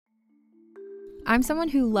I'm someone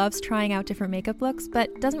who loves trying out different makeup looks,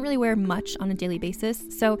 but doesn't really wear much on a daily basis,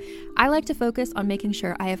 so I like to focus on making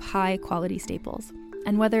sure I have high quality staples.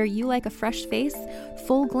 And whether you like a fresh face,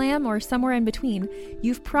 full glam, or somewhere in between,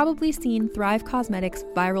 you've probably seen Thrive Causemetics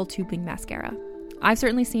Viral Tubing Mascara. I've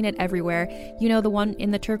certainly seen it everywhere. You know, the one in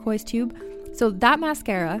the turquoise tube? So that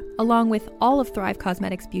mascara, along with all of Thrive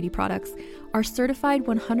Causemetics beauty products, are certified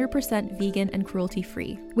 100% vegan and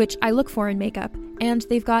cruelty-free, which I look for in makeup, and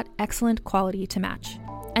they've got excellent quality to match.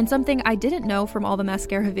 And something I didn't know from all the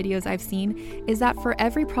mascara videos I've seen is that for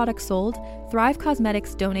every product sold, Thrive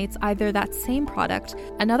Causemetics donates either that same product,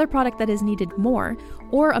 another product that is needed more,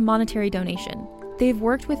 or a monetary donation. They've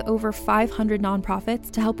worked with over 500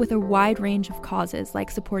 nonprofits to help with a wide range of causes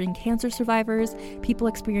like supporting cancer survivors, people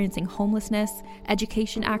experiencing homelessness,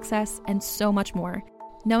 education access, and so much more.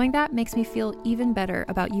 Knowing that makes me feel even better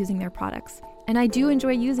about using their products. And I do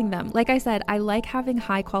enjoy using them. Like I said, I like having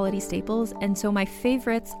high quality staples, and so my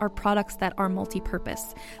favorites are products that are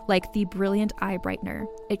multi-purpose, like the Brilliant Eye Brightener.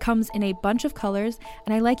 It comes in a bunch of colors,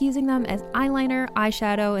 and I like using them as eyeliner,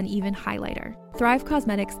 eyeshadow, and even highlighter. Thrive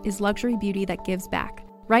Causemetics is luxury beauty that gives back.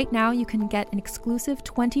 Right now, you can get an exclusive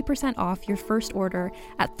 20% off your first order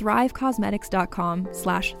at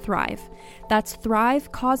thrivecausemetics.com/thrive. That's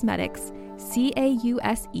Thrive Causemetics,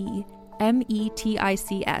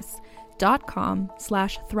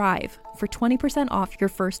 CAUSEMETICS.com/thrive for 20% off your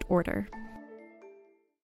first order.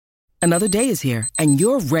 Another day is here, and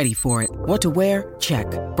you're ready for it. What to wear? Check.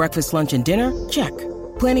 Breakfast, lunch, and dinner? Check.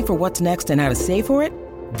 Planning for what's next and how to save for it?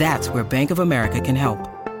 That's where Bank of America can help.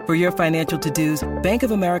 For your financial to-dos, Bank of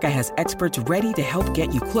America has experts ready to help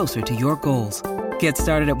get you closer to your goals. Get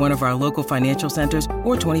started at one of our local financial centers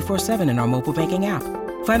or 24/7 in our mobile banking app.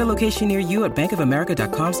 Find a location near you at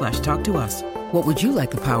bankofamerica.com/talktous. What would you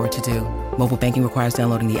like the power to do? Mobile banking requires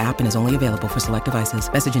downloading the app and is only available for select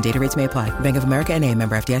devices. Message and data rates may apply. Bank of America NA,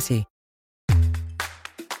 member FDIC.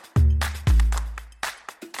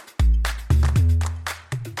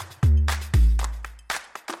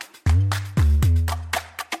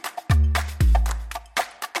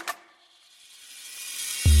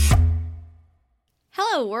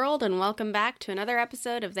 Hello, world, and welcome back to another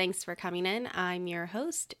episode of Thanks for Coming In. I'm your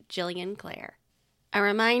host, Jillian Clare. A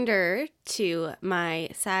reminder to my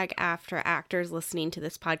SAG-AFTRA actors listening to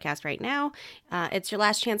this podcast right now, it's your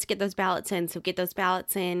last chance to get those ballots in, so get those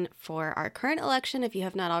ballots in for our current election if you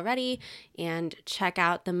have not already, and check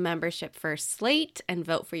out the membership first slate and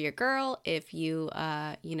vote for your girl if you,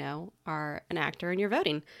 are an actor and you're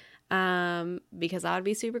voting, because that would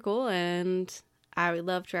be super cool, and I would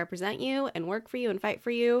love to represent you and work for you and fight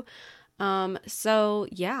for you. So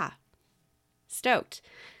yeah, stoked.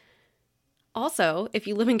 Also, if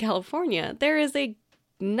you live in California, there is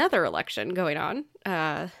another election going on,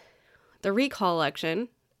 the recall election.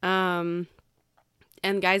 And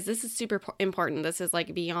guys, this is super important. This is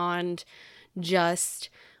like beyond just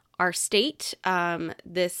our state.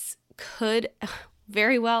 This could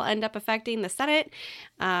very well end up affecting the Senate.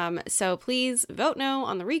 So please vote no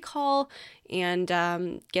on the recall and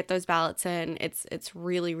get those ballots in. It's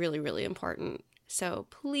really, really, really important. So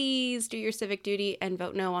please do your civic duty and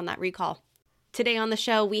vote no on that recall. Today on the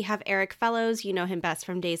show, we have Eric Fellows. You know him best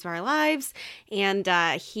from Days of Our Lives. And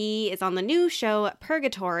he is on the new show,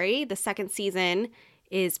 Purgatory. The second season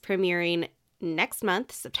is premiering next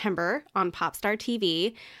month, September, on Popstar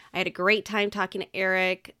TV. I had a great time talking to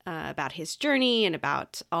Eric about his journey and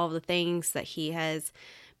about all of the things that he has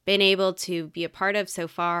been able to be a part of so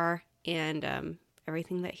far, and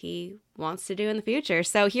everything that he wants to do in the future.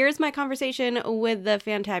 So here's my conversation with the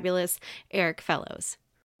fantabulous Eric Fellows.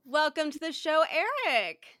 Welcome to the show,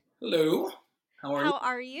 Eric. Hello. How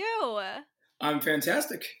are you? I'm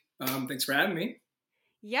fantastic. Thanks for having me.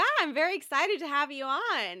 Yeah, I'm very excited to have you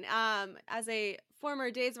on. As a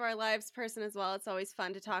former Days of Our Lives person as well, it's always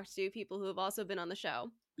fun to talk to people who have also been on the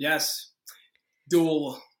show. Yes.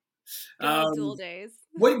 Dual days.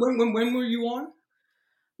 When were you on?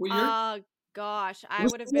 What year? Gosh, I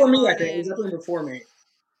would have been before me, on I think. It was definitely before me.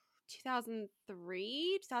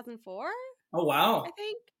 2003, 2004? Oh, wow. I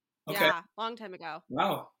think. Okay. Yeah, long time ago.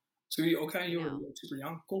 Wow. So, you were super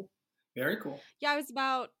young. Cool. Very cool. Yeah, I was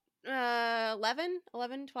about 11,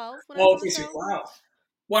 12 when I was Oh, on okay. the show. Wow.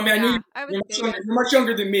 Well, I mean, I knew you're much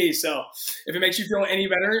younger than me, so if it makes you feel any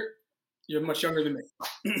better, you're much younger than me.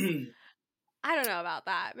 I don't know about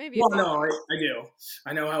that. Maybe. Well, no, I do.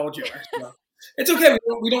 I know how old you are. So. It's okay.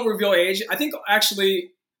 We don't reveal age. I think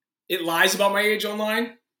actually it lies about my age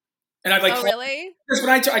online. And I've really? Because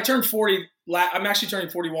when I turned 40, I'm actually turning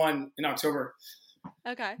 41 in October.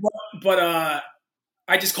 Okay. But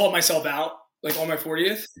I just called myself out like on my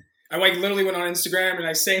 40th. I like literally went on Instagram and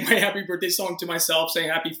I sang my happy birthday song to myself, saying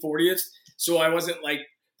happy 40th. So I wasn't like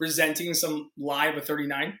presenting some lie of a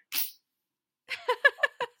 39.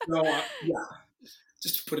 So yeah,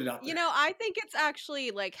 just to put it out there. You know, I think it's actually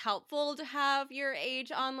like helpful to have your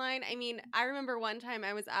age online. I mean, I remember one time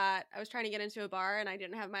I was trying to get into a bar and I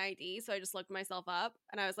didn't have my ID, so I just looked myself up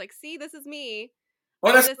and I was like, "See, this is me."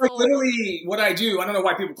 Oh, that's like literally what I do. I don't know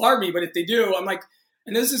why people card me, but if they do, I'm like,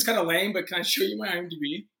 and this is kind of lame, but can I show you my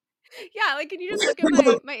IMDb? Yeah, like, can you just look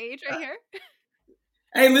at my age right here?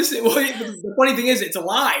 Hey, listen, well, the funny thing is, it's a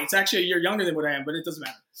lie. It's actually a year younger than what I am, but it doesn't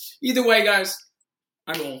matter. Either way, guys,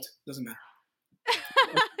 I'm old. Doesn't matter.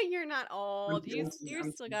 You're not old. You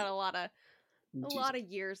still got a lot of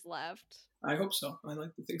years left. I hope so. I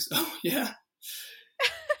like to think so. Yeah.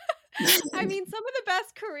 I mean, some of the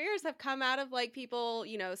best careers have come out of like people,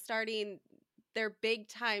 you know, starting their big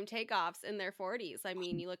time takeoffs in their 40s. I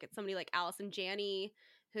mean, you look at somebody like Allison Janney,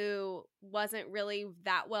 who wasn't really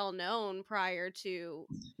that well known prior to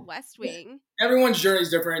West Wing. Everyone's journey is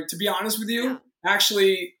different. To be honest with you,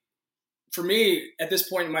 actually, for me, at this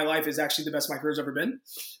point in my life, is actually the best my career's ever been.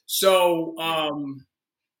 So,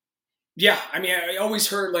 yeah, I mean, I always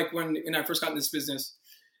heard like when I first got in this business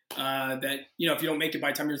that, you know, if you don't make it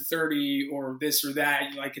by the time you're 30 or this or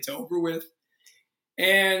that, like it's over with.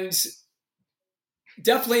 And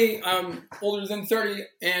definitely older than 30.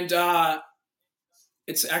 And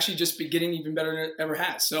it's actually just been getting even better than it ever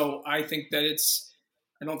has. So I think that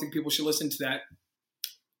I don't think people should listen to that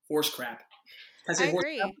horse crap. I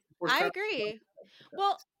agree. I agree.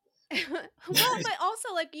 Well, but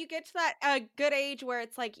also like you get to that good age where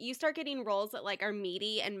it's like you start getting roles that like are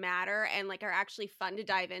meaty and matter and like are actually fun to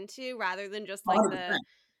dive into rather than just like 100%.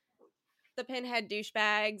 the pinhead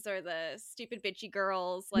douchebags or the stupid bitchy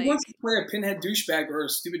girls. Like, who wants to play a pinhead douchebag or a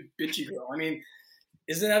stupid bitchy girl? I mean,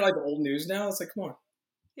 isn't that like old news now? It's like, come on.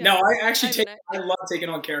 Yeah, no, I love taking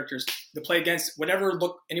on characters to play against whatever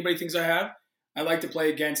look anybody thinks I have. I like to play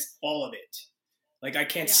against all of it. Like I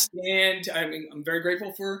can't stand. I mean, I'm very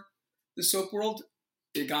grateful for the soap world.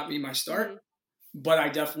 It got me my start, but I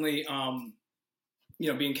definitely,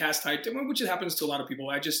 you know, being cast typed, which it happens to a lot of people.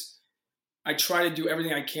 I try to do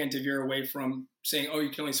everything I can to veer away from saying, "Oh, you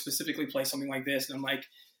can only specifically play something like this." And I'm like,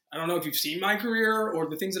 I don't know if you've seen my career or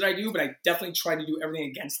the things that I do, but I definitely try to do everything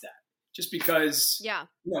against that, just because, you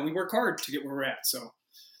know, we work hard to get where we're at. So.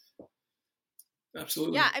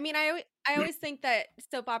 Absolutely. Yeah, I mean, I always think that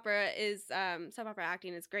soap opera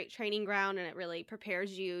acting is great training ground, and it really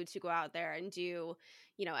prepares you to go out there and do,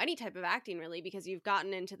 you know, any type of acting really, because you've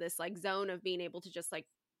gotten into this like zone of being able to just like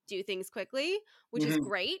do things quickly, which is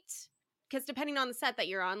great. Because depending on the set that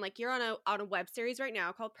you're on, like you're on a web series right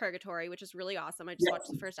now called Purgatory, which is really awesome. I just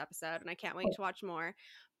watched the first episode and I can't wait to watch more.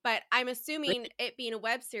 But I'm assuming it being a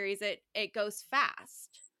web series, it goes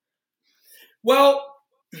fast. Well,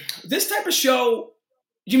 this type of show,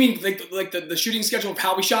 you mean like the shooting schedule of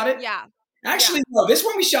how we shot it? Yeah. Actually, no. This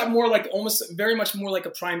one we shot more like almost very much more like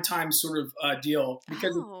a primetime sort of deal.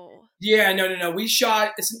 Because no. We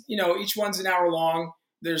shot, it's, you know, each one's an hour long.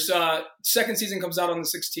 There's second season comes out on the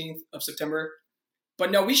 16th of September.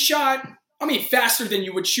 But no, we shot, I mean, faster than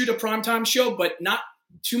you would shoot a primetime show, but not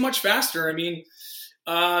too much faster. I mean,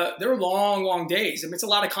 there were long days. I mean, it's a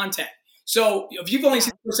lot of content. So if you've only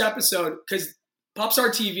seen the first episode, because Popstar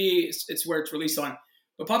TV, it's where it's released on.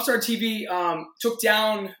 But Popstar TV took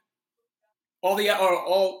down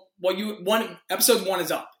episode 1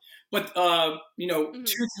 is up. But, you know, 2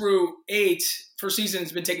 through 8, first season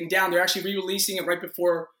has been taken down. They're actually re-releasing it right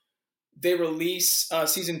before they release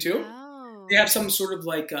season 2. Oh. They have some sort of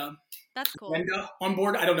like that's cool. agenda on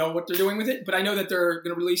board. I don't know what they're doing with it, but I know that they're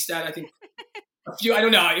going to release that. I think I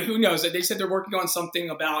don't know. Who knows? They said they're working on something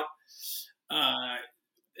about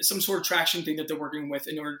some sort of traction thing that they're working with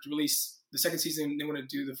in order to release the second season. They want to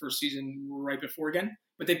do the first season right before again,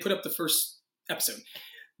 but they put up the first episode.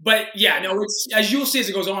 But yeah, no, it's, as you'll see as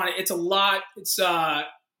it goes on, it's a lot.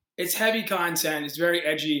 It's heavy content. It's very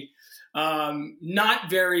edgy. Not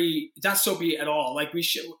soapy at all. Like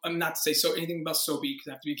I'm not to say anything about soapy because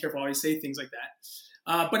I have to be careful how I say things like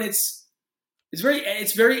that. But it's very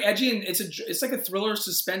edgy, and it's like a thriller,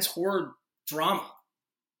 suspense, horror drama.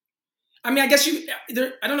 I mean, I guess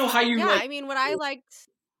I don't know how you. Yeah, I mean, what I liked.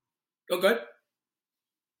 Oh, good.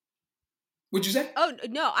 What'd you say? Oh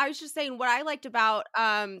no, I was just saying what I liked about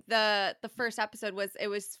the first episode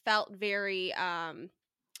was felt very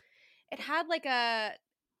it had like an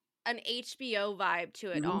HBO vibe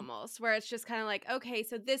to it almost, where it's just kind of like, okay,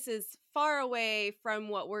 so this is far away from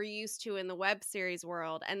what we're used to in the web series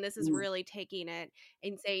world, and this is really taking it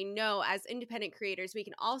and saying, no, as independent creators, we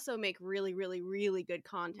can also make really, really, really good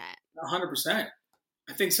content. 100%.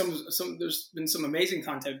 I think there's been some amazing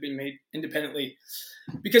content being made independently,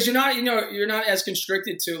 because you're not as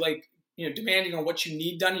constricted to like, demanding on what you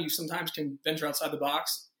need done. You sometimes can venture outside the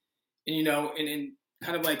box and, and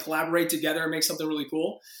kind of like collaborate together and make something really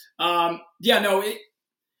cool. Everybody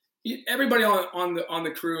on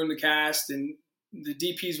the crew and the cast and the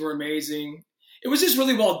DPs were amazing. It was just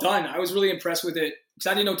really well done. I was really impressed with it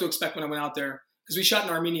because I didn't know what to expect when I went out there, because we shot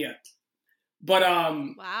in Armenia. But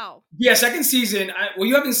wow. Yeah, second season.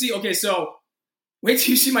 You haven't seen. Okay, so wait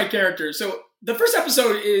till you see my character. So the first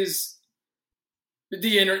episode is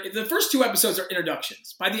the first 2 episodes are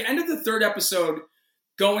introductions. By the end of the 3rd episode,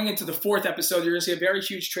 going into the 4th episode, you're going to see a very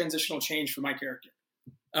huge transitional change for my character.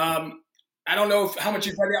 I don't know how much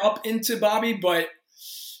you've read up into Bobby, but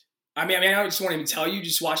I just won't even tell you.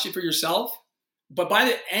 Just watch it for yourself. But by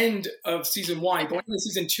the end of season 1, going into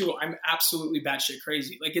season 2, I'm absolutely batshit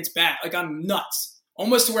crazy. Like, it's bad. Like, I'm nuts.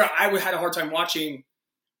 Almost to where I had a hard time watching.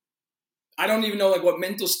 I don't even know like what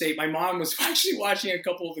mental state. My mom was actually watching a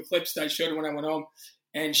couple of the clips that I showed her when I went home,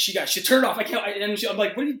 and she turned off. I'm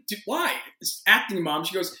like, what do you do? Why? It's acting, Mom.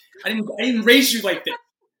 She goes, I didn't raise you like this.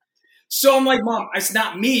 So I'm like, Mom, it's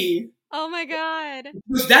not me. Oh my God.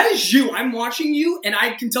 Because that is you. I'm watching you, and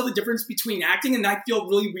I can tell the difference between acting, and I feel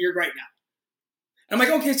really weird right now. And I'm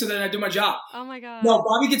like, okay, so then I do my job. Oh my God. No,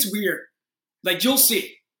 Bobby gets weird. Like, you'll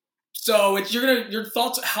see. So your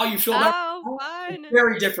thoughts, how you feel about it,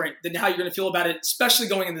 very different than how you're going to feel about it, especially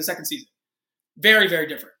going into the second season. Very, very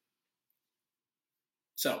different.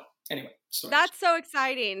 So anyway. That's so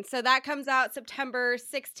exciting. So that comes out September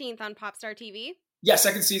 16th on Popstar TV. Yeah,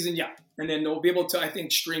 second season, yeah. And then they'll be able to, I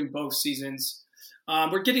think, stream both seasons.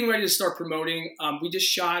 We're getting ready to start promoting. We just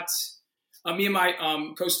shot me and my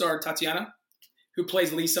co-star Tatiana, who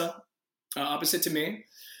plays Lisa, opposite to me,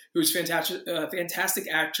 who's fantastic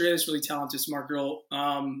actress, really talented, smart girl.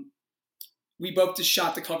 We both just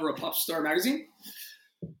shot the cover of Popstar magazine.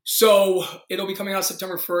 So it'll be coming out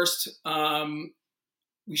September 1st.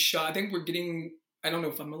 We shot, I think we're getting, I don't know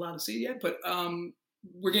if I'm allowed to say it yet, but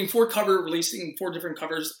we're getting releasing 4 different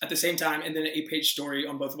covers at the same time, and then an 8-page story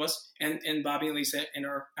on both of us and Bobby and Lisa in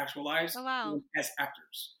our actual lives. Oh, wow. As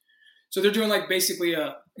actors. So they're doing like basically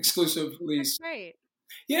a exclusive release. That's great.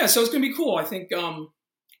 Yeah, so it's going to be cool. I think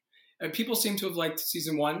people seem to have liked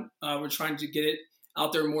season 1. We're trying to get it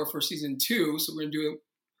out there more for season 2. So we're going to do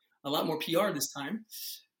a lot more PR this time.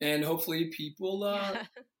 And hopefully people,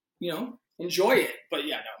 enjoy it. But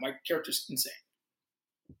yeah, no, my character's insane.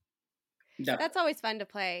 Definitely. That's always fun to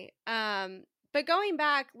play. But going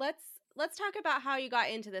back, let's talk about how you got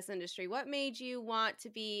into this industry. What made you want to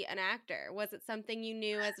be an actor? Was it something you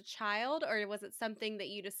knew as a child, or was it something that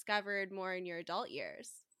you discovered more in your adult years?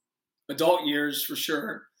 Adult years, for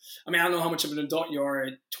sure. I mean, I don't know how much of an adult you are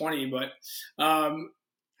at 20, but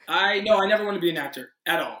I never wanted to be an actor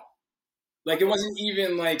at all. Like, it wasn't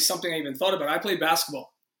even like something I even thought about. I played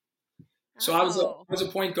basketball. So I was a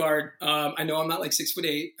point guard. I know I'm not like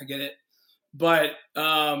 6'8". I get it. But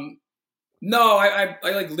no, I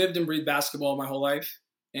like lived and breathed basketball my whole life.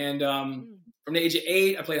 And from the age of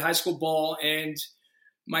 8, I played high school ball. And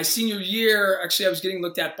my senior year, actually, I was getting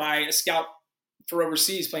looked at by a scout for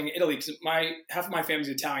overseas playing in Italy, because half of my family's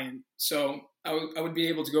Italian. So I would be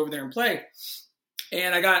able to go over there and play.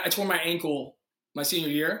 And I tore my ankle my senior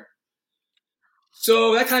year.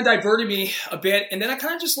 So that kind of diverted me a bit. And then I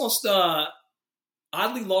kind of just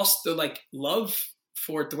oddly lost the like love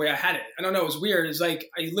for it the way I had it. I don't know. It was weird. It's like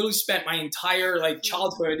I literally spent my entire like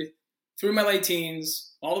childhood through my late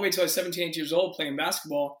teens all the way till I was 17, 18 years old playing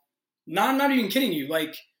basketball. I'm not even kidding you.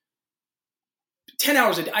 Like 10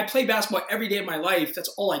 hours a day. I played basketball every day of my life. That's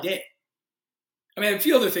all I did. I mean, a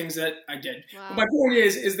few other things that I did. Wow. But my point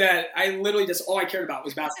is that I literally just all I cared about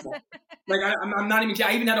was basketball. Like I'm not even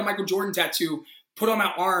kidding. I even had a Michael Jordan tattoo put on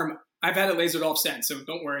my arm. I've had it lasered off since, so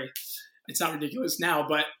don't worry. It's not ridiculous now.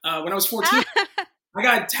 But when I was 14, I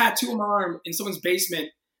got a tattoo on my arm in someone's basement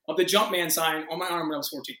of the Jumpman sign on my arm when I was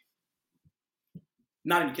 14.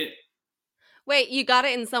 Not even kidding. Wait, you got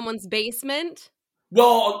it in someone's basement?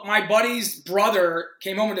 Well, my buddy's brother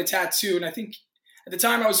came home with a tattoo, and I think at the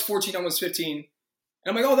time I was 14, almost 15. And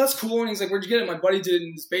I'm like, oh, that's cool. And he's like, where'd you get it? My buddy did it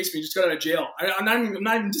in his basement. He just got out of jail. I'm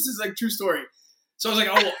not even, this is like a true story. So I was like,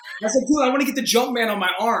 oh, I said, dude, I want to get the Jumpman on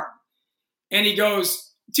my arm. And he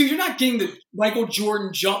goes, dude, you're not getting the Michael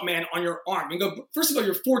Jordan Jumpman on your arm. And go, first of all,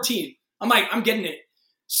 you're 14. I'm like, I'm getting it.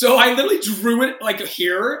 So I literally drew it like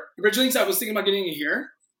here. Originally, I was thinking about getting it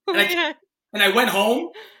here. And I went home.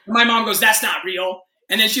 And my mom goes, that's not real.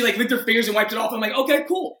 And then she like licked her fingers and wiped it off. I'm like, okay,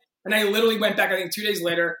 cool. And I literally went back, I think 2 days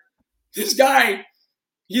later. This guy,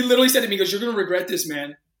 he literally said to me, he goes, you're going to regret this,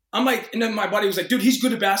 man. I'm like, and then my buddy was like, dude, he's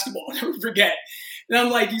good at basketball. I'll never forget. And I'm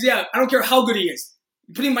like, yeah, I don't care how good he is.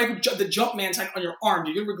 You're putting the jump man sign on your arm.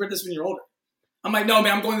 You're going to regret this when you're older. I'm like, no,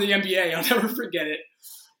 man, I'm going to the NBA. I'll never forget it.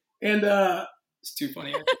 And it's too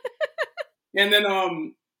funny. And then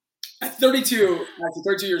at 32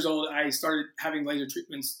 years old, I started having laser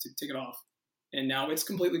treatments to take it off. And now it's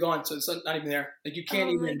completely gone. So it's not even there. Like you can't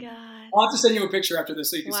even. God. I'll have to send you a picture after this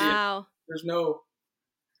so you can see it. There's no.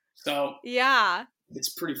 So. Yeah. It's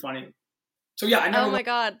pretty funny. So yeah, I never. Oh my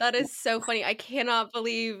God, that is so funny. I cannot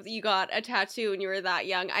believe you got a tattoo when you were that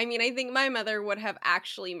young. I mean, I think my mother would have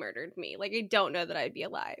actually murdered me. Like, I don't know that I'd be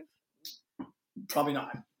alive. Probably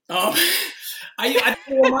not. I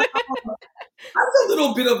was a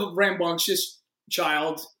little bit of a rambunctious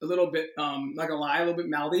child, a little bit, not gonna lie, a little bit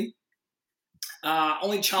mouthy.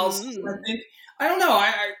 Only child, I think. I don't know.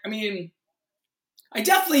 I mean, I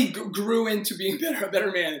definitely grew into being a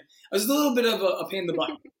better man. I was a little bit of a pain in the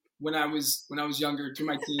butt when I was younger, through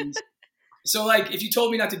my teens. So like, if you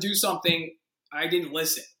told me not to do something, I didn't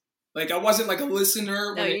listen. Like I wasn't like a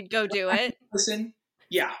listener. No, you'd go do it. Listen.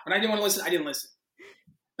 Yeah. When I didn't want to listen, I didn't listen.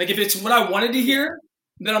 Like if it's what I wanted to hear,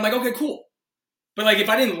 then I'm like, okay, cool. But like if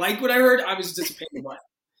I didn't like what I heard, I was just a pain in the butt.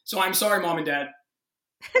 So I'm sorry, Mom and Dad.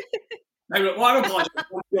 I've apologized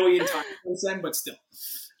 1 billion times since then, but still.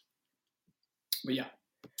 But yeah.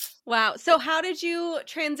 Wow. So how did you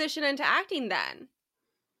transition into acting then?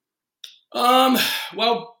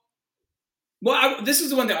 This is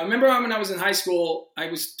the one that I remember when I was in high school, I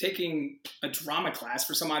was taking a drama class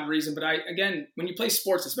for some odd reason. But when you play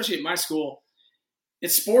sports, especially at my school,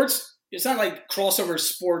 it's sports. It's not like crossover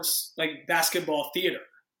sports, like basketball, theater.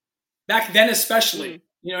 Back then, especially,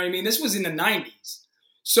 you know what I mean? This was in the 90s.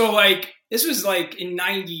 So like, this was like in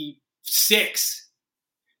 96.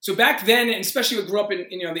 So back then, and especially we grew up in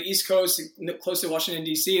the East Coast, close to Washington,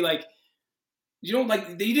 D.C., like,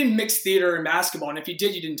 they didn't mix theater and basketball. And if you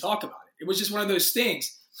did, you didn't talk about it. It was just one of those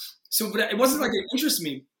things. So, but it wasn't like it interested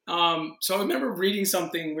me. So I remember reading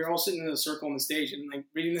something. We were all sitting in a circle on the stage and like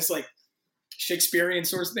reading this like Shakespearean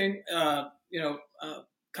sort of thing,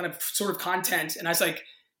 kind of sort of content. And I was like,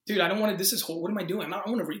 dude, I don't want to, what am I doing? I don't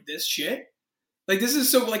want to read this shit. Like, this is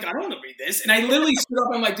so, like, I don't want to read this. And I literally stood up.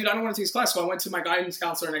 I'm like, dude, I don't want to take this class. So I went to my guidance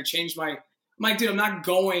counselor and I changed I'm like, dude, I'm not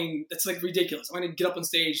going. That's, like, ridiculous. I'm going to get up on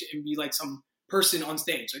stage and be, like, some person on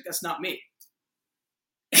stage. Like, that's not me.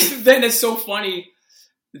 And then it's so funny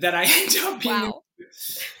that I ended up being. Wow.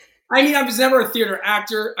 I mean, I was never a theater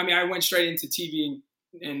actor. I mean, I went straight into TV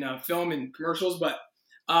and film and commercials. But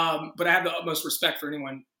I have the utmost respect for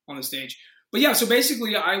anyone on the stage. But, yeah, so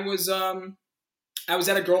basically I was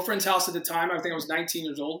at a girlfriend's house at the time. I think I was 19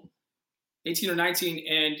 years old, 18 or 19,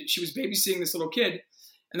 and she was babysitting this little kid.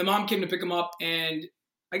 And the mom came to pick him up, and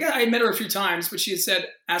I had met her a few times, but she had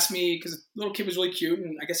asked me, because the little kid was really cute,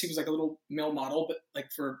 and I guess he was like a little male model, but like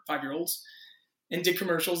for 5-year-olds, and did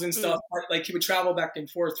commercials and stuff. Like he would travel back and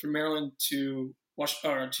forth from Maryland to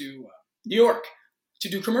New York to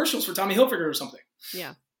do commercials for Tommy Hilfiger or something.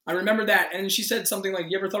 Yeah, I remember that. And she said something like,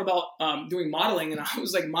 "You ever thought about doing modeling?" And I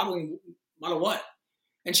was like, "Modeling? Model what?"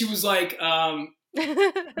 And she was like,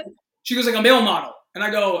 she goes like, "A male model." And I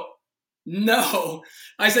go, "No."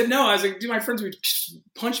 I said, "No." I was like, dude, my friends would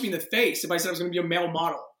punch me in the face if I said I was going to be a male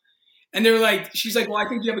model. And they're like, she's like, "Well, I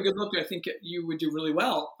think you have a good look. I think you would do really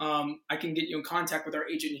well. I can get you in contact with our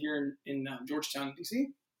agent here in Georgetown, D.C.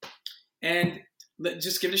 And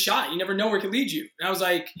just give it a shot. You never know where it could lead you." And I was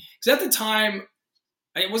like, because at the time,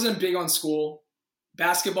 I wasn't big on school.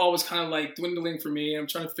 Basketball was kind of like dwindling for me. I'm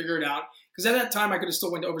trying to figure it out. Because at that time, I could have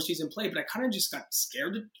still went overseas and played, but I kind of just got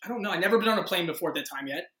scared. I don't know. I'd never been on a plane before at that time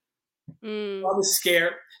yet. I was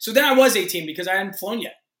scared. So then I was 18 because I hadn't flown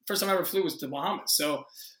yet. First time I ever flew was to the Bahamas. So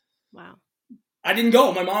wow, I didn't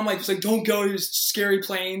go. My mom was like, "Don't go. There's scary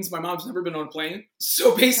planes." My mom's never been on a plane.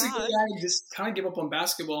 So basically, I just kind of gave up on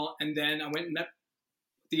basketball. And then I went and met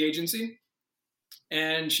the agency.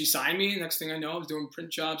 And she signed me. Next thing I know, I was doing print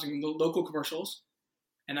jobs and local commercials.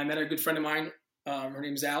 And I met a good friend of mine. Her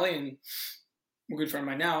name's Allie, and I'm a good friend of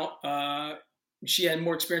mine now. She had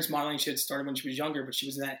more experience modeling. She had started when she was younger, but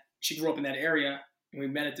she grew up in that area, and we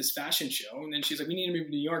met at this fashion show. And then she's like, "We need to move to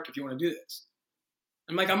New York if you want to do this."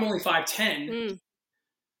 I'm like, "I'm only 5'10". And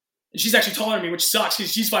she's actually taller than me, which sucks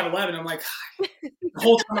because she's 5'11". I'm like, the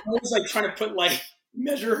whole time I was like trying to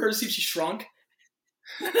measure her, see if she shrunk.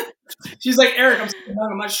 She's like, "Eric,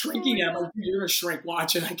 I'm not shrinking yet." I'm like, "Dude, you're going to shrink.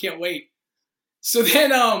 Watch it. I can't wait." So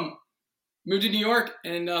then, moved to New York,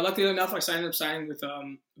 and luckily enough, I ended up signing with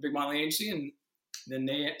a big modeling agency, and then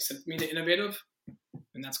they sent me to Innovative,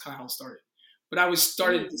 and that's kind of how it started. But I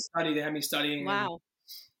started to study. They had me studying. Wow.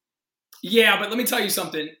 Yeah, but let me tell you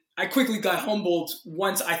something. I quickly got humbled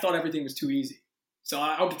once I thought everything was too easy. So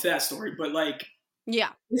I'll get to that story. But Yeah.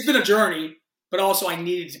 It's been a journey, but also I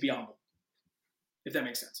needed to be humble, if that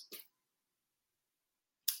makes sense.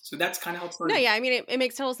 So that's kind of how it's started. No, yeah, I mean, it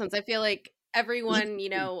makes total sense. I feel like everyone,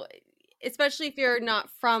 especially if you're not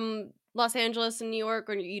from Los Angeles and New York,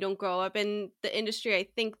 or you don't grow up in the industry, I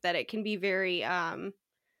think that it can be very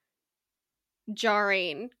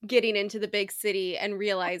jarring getting into the big city and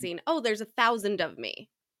realizing, oh, there's 1,000 of me.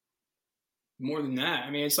 More than that.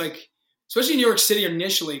 I mean, it's like, especially in New York City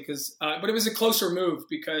initially, but it was a closer move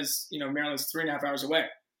because, Maryland's 3.5 hours away.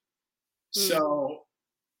 So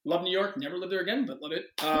love New York, never lived there again, but love it.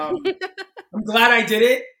 I'm glad I did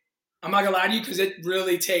it. I'm not gonna lie to you, because it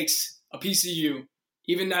really takes a piece of you.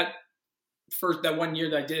 Even that 1 year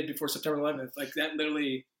that I did before September 11th, like that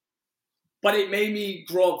literally, but it made me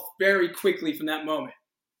grow up very quickly from that moment.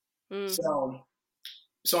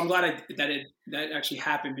 So I'm glad that actually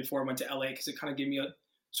happened before I went to LA, because it kind of gave me a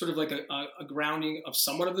sort of like a grounding of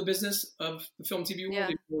somewhat of the business of the film TV world.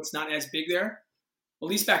 Even though it's not as big there. At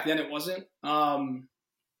least back then it wasn't.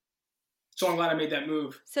 So I'm glad I made that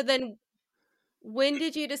move. So then when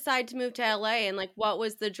did you decide to move to LA, and like what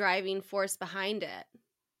was the driving force behind it?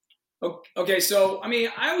 Okay, so I mean,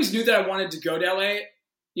 I always knew that I wanted to go to LA.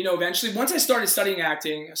 Eventually, once I started studying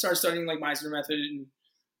acting, I started studying like Meisner Method in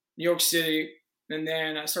New York City, and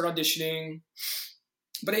then I started auditioning.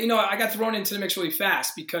 But I got thrown into the mix really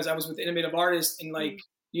fast because I was with Innovative Artists, and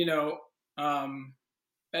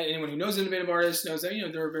anyone who knows Innovative Artists knows that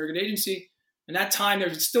they're a very good agency. And that time,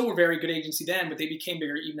 they still were a very good agency then, but they became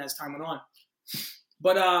bigger even as time went on.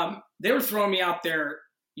 But they were throwing me out there,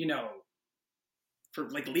 for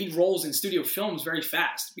like lead roles in studio films very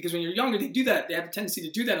fast, because when you're younger, they do that. They have a tendency to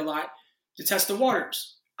do that a lot to test the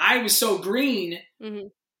waters. I was so green,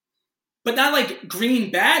 but not like green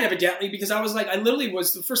bad, evidently, because I literally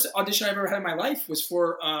was the first audition I've ever had in my life was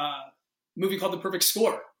for a movie called The Perfect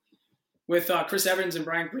Score with Chris Evans and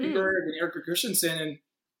Brian Greenberg and Erica Christensen. And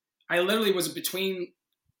I literally was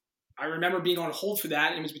I remember being on hold for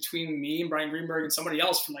that. And it was between me and Brian Greenberg and somebody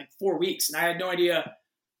else for like 4 weeks. And I had no idea.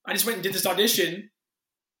 I just went and did this audition.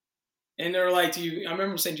 And they were like, I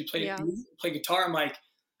remember saying, do you play guitar? I'm like,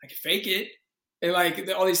 I could fake it. And like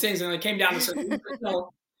all these things. And it came down to certain,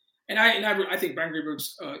 and I think Brian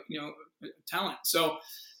Greenberg's, a talent. So,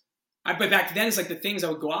 but back then it's like the things I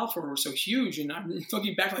would go out for were so huge. And I'm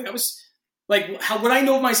looking back, like I was like, what I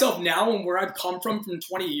know of myself now and where I've come from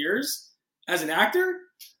 20 years as an actor.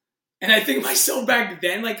 And I think myself back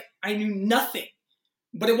then, like I knew nothing,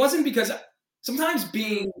 but it wasn't because sometimes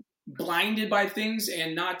being blinded by things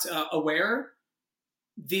and not aware,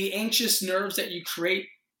 the anxious nerves that you create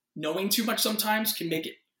knowing too much sometimes can make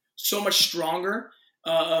it so much stronger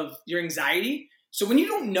of your anxiety. So when you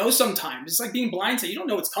don't know sometimes, it's like being blindsided. You don't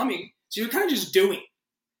know what's coming. So you're kind of just doing.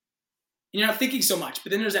 And you're not thinking so much.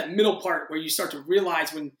 But then there's that middle part where you start to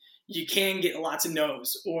realize when you can get lots of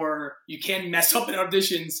no's or you can mess up in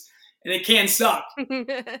auditions and it can suck.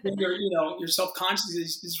 Your self-conscious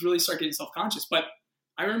is really start getting self-conscious. But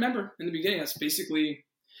I remember in the beginning, that's basically.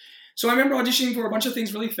 So I remember auditioning for a bunch of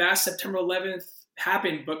things really fast. September 11th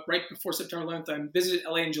happened, but right before September 11th, I visited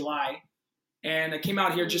LA in July. And I came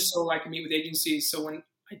out here just so I could meet with agencies. So when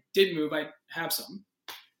I did move, I have some.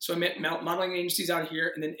 So I met modeling agencies out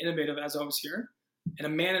here and then Innovative as I was here and a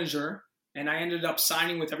manager. And I ended up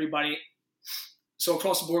signing with everybody. So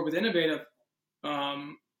across the board with Innovative,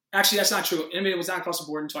 actually that's not true. Innovative was not across the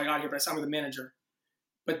board until I got here, but I signed with a manager.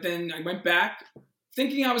 But then I went back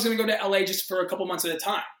thinking I was going to go to LA just for a couple months at a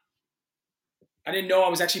time. I didn't know I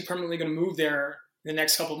was actually permanently going to move there in the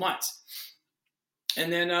next couple months.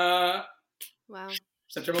 And then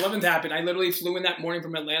September 11th happened. I literally flew in that morning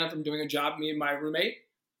from Atlanta from doing a job. Me and my roommate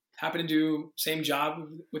happened to do same job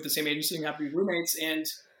with the same agency and happened to be roommates. And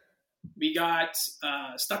we got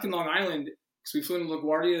stuck in Long Island because we flew into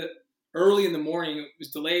LaGuardia early in the morning. It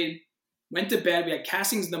was delayed. Went to bed. We had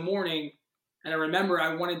castings in the morning. And I remember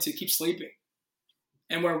I wanted to keep sleeping.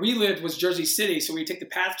 And where we lived was Jersey City. So we take the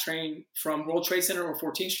PATH train from World Trade Center or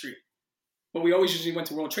 14th Street. But we always usually went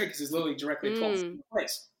to World Trade because it's literally directly across the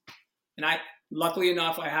place. And luckily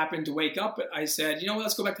enough, I happened to wake up. But I said,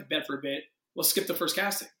 let's go back to bed for a bit. We'll skip the first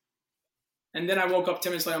casting. And then I woke up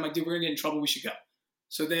 10 minutes later. I'm like, dude, we're going to get in trouble. We should go.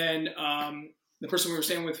 So then the person we were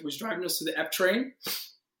staying with was driving us to the F train.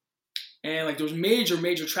 And like there was major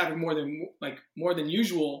traffic, more than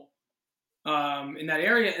usual in that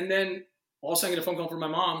area. And then all of a sudden I get a phone call from my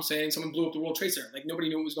mom saying someone blew up the World Trade Center. Like nobody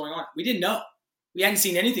knew what was going on. We didn't know. We hadn't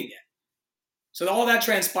seen anything yet. So all that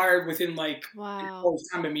transpired within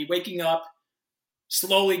time of me waking up,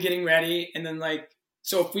 slowly getting ready. And then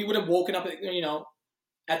so if we would have woken up,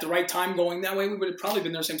 at the right time going that way, we would have probably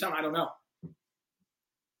been there at the same time. I don't know.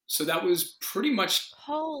 So that was pretty much.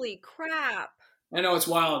 Holy crap. I know, it's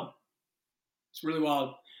wild. It's really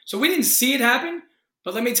wild. So we didn't see it happen,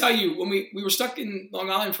 but let me tell you, when we were stuck in Long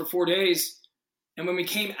Island for 4 days, and when we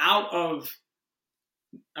came out of,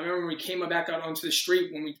 I remember when we came back out onto the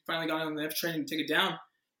street, when we finally got on the F train and take it down,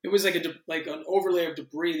 it was like an overlay of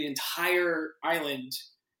debris, the entire island.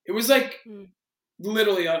 It was like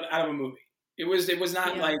literally out of a movie. It was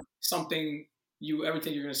not like something you ever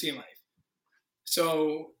think you're going to see in life.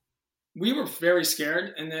 So we were very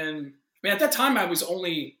scared. And then, at that time I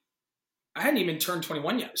hadn't even turned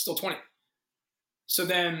 21 yet. I was still 20. So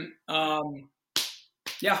then, I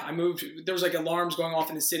moved. There was like alarms going off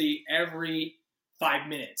in the city every 5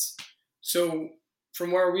 minutes. So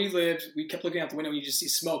from where we lived, we kept looking out the window. You just see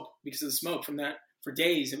smoke because of the smoke from that for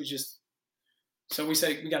days. It was just, so we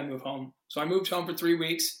said, we got to move home. So I moved home for 3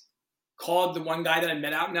 weeks, called the one guy that I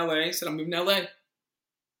met out in LA, said I'm moving to LA.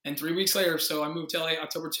 And 3 weeks later, so I moved to LA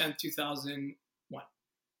October 10th, 2001.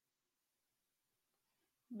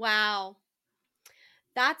 Wow.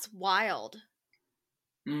 That's wild.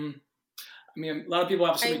 I mean, a lot of people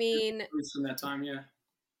have from that time, yeah.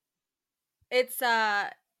 It's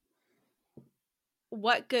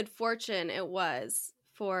what good fortune it was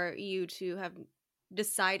for you to have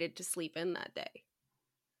decided to sleep in that day.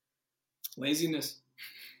 Laziness.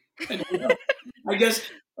 I guess.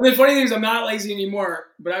 I mean, the funny thing is I'm not lazy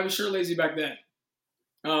anymore, but I was sure lazy back then.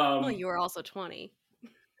 Well, you were also 20.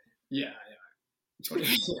 Yeah. 20. Yeah,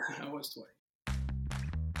 I was 20.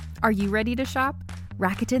 Are you ready to shop?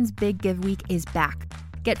 Rakuten's Big Give Week is back.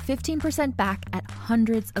 Get 15% back at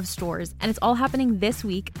hundreds of stores, and it's all happening this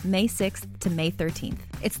week, May 6th to May 13th.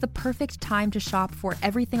 It's the perfect time to shop for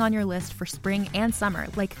everything on your list for spring and summer,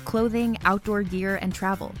 like clothing, outdoor gear, and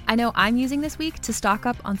travel. I know I'm using this week to stock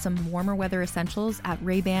up on some warmer weather essentials at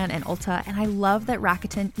Ray-Ban and Ulta, and I love that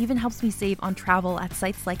Rakuten even helps me save on travel at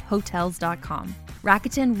sites like Hotels.com.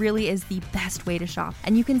 Rakuten really is the best way to shop,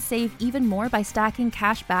 and you can save even more by stacking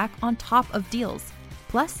cash back on top of deals.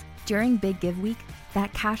 Plus, during Big Give Week,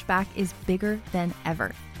 that cash back is bigger than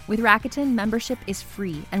ever. With Rakuten, membership is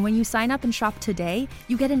free, and when you sign up and shop today,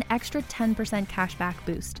 you get an extra 10% cash back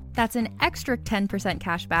boost. That's an extra 10%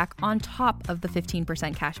 cash back on top of the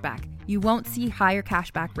 15% cash back. You won't see higher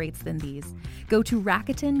cash back rates than these. Go to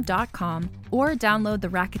Rakuten.com or download the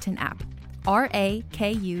Rakuten app.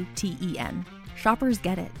 Rakuten. Shoppers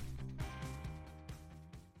get it.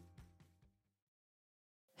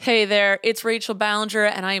 Hey there, it's Rachel Ballinger,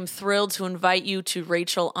 and I am thrilled to invite you to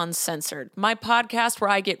Rachel Uncensored, my podcast where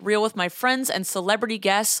I get real with my friends and celebrity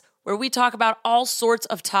guests, where we talk about all sorts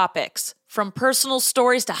of topics. From personal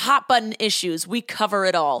stories to hot-button issues, we cover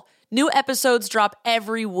it all. New episodes drop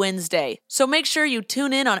every Wednesday, so make sure you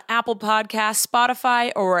tune in on Apple Podcasts,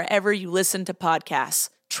 Spotify, or wherever you listen to podcasts.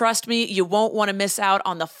 Trust me, you won't want to miss out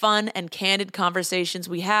on the fun and candid conversations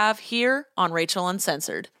we have here on Rachel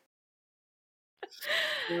Uncensored.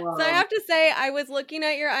 Wow. So I have to say, I was looking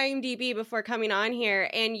at your IMDb before coming on here,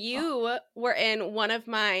 and you were in one of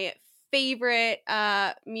my favorite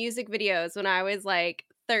music videos when I was like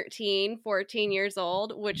 13, 14 years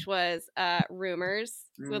old, which was Rumors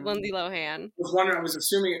with Lindsay Lohan. I was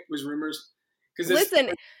assuming it was Rumors.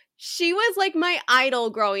 Listen, she was like my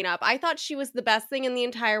idol growing up. I thought she was the best thing in the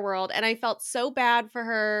entire world, and I felt so bad for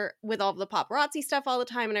her with all the paparazzi stuff all the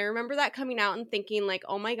time. And I remember that coming out and thinking like,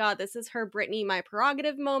 oh my God, this is her Britney My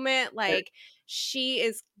Prerogative moment. Like, she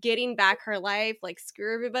is getting back her life. Like,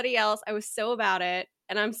 screw everybody else. I was so about it,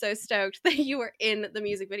 and I'm so stoked that you were in the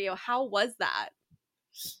music video. How was that?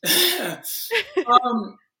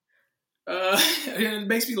 It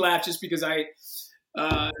makes me laugh just because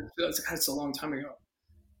it's a long time ago.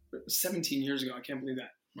 17 years ago. I can't believe that.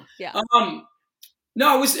 Yeah.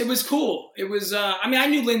 No, it was cool. It was, I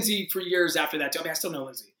knew Lindsay for years after that too. I mean, I still know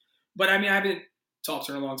Lindsay, but I haven't talked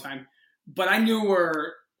to her in a long time, but I knew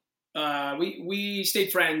her, we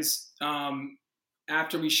stayed friends,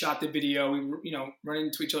 after we shot the video. We were, running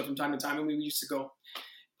into each other from time to time, and we used to go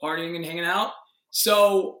partying and hanging out.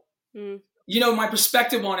 So, my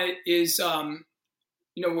perspective on it is,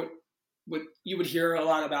 what you would hear a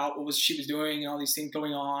lot about what she was doing and all these things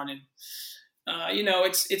going on. And,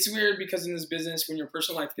 it's weird because in this business, when your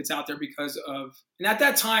personal life gets out there and at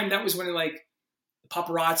that time, that was when like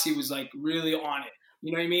paparazzi was like really on it.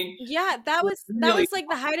 You know what I mean? Yeah, that was like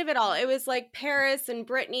the height of it all. It was like Paris and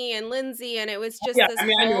Britney and Lindsay, and it was just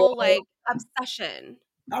whole like obsession.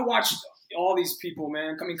 I watched all these people,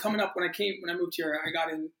 man. I mean, coming up when I moved here, I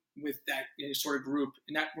got in with that sort of group,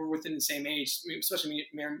 and that we're within the same age, especially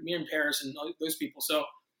me and Paris and those people. So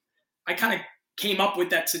I kind of came up with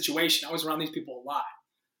that situation. I was around these people a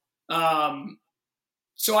lot.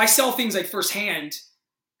 So I sell things like firsthand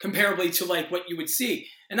comparably to like what you would see.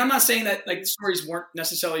 And I'm not saying that like the stories weren't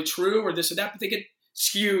necessarily true or this or that, but they get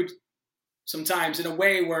skewed sometimes in a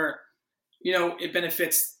way where, you know, it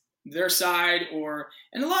benefits their side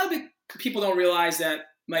and a lot of people don't realize that,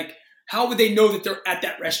 like, how would they know that they're at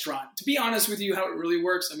that restaurant? To be honest with you, how it really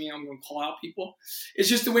works, I mean, I'm going to call out people. It's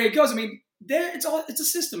just the way it goes. I mean, it's a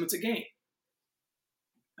system. It's a game.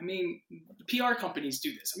 I mean, the PR companies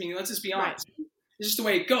do this. I mean, let's just be honest. Right. It's just the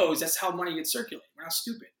way it goes. That's how money gets circulated. We're not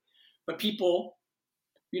stupid. But people,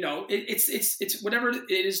 you know, it's whatever it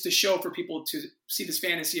is to show for people to see this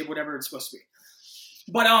fantasy of whatever it's supposed to be.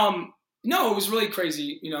 But no, it was really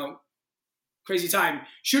crazy, you know, crazy time.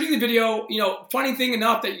 Shooting the video, you know, funny thing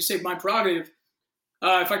enough that you say My Prerogative,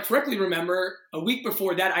 if I correctly remember, a week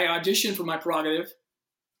before that, I auditioned for My Prerogative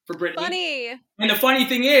for Britney. Funny. And the funny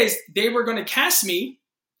thing is, they were going to cast me,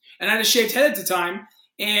 and I had a shaved head at the time,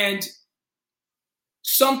 and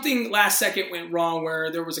something last second went wrong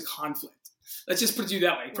where there was a conflict. Let's just put it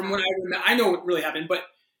that way. From what I remember, I know what really happened, but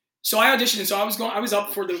so I auditioned, so I was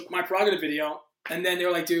up for the My Prerogative video, and then they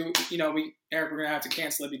were like, dude, you know, Eric, we're going to have to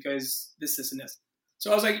cancel it because this, and this.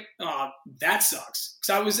 So I was like, oh, that sucks.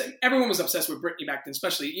 Because everyone was obsessed with Britney back then,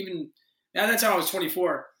 especially even, that's how I was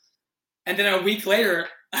 24. And then a week later,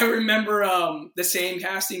 I remember the same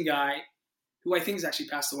casting guy, who I think has actually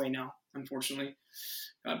passed away now, unfortunately.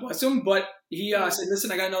 God bless him. But he said,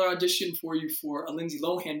 listen, I got another audition for you for a Lindsay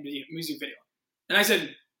Lohan music video. And I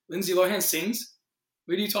said, Lindsay Lohan sings?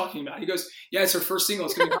 What are you talking about? He goes, yeah, it's her first single.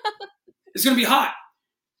 It's going to be hot. It's going to be hot.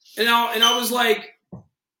 And I was like,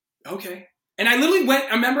 okay. And I literally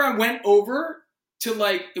I went over to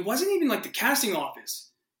like, it wasn't even like the casting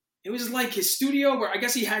office. It was like his studio where I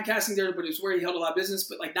guess he had casting there, but it was where he held a lot of business,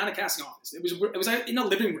 but like not a casting office. It was in a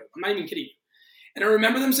living room. I'm not even kidding you. And I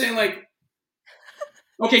remember them saying like,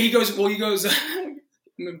 okay, he goes, I'm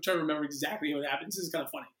trying to remember exactly what happened. This is kind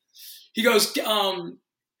of funny. He goes, I'm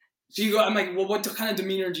like, well, what kind of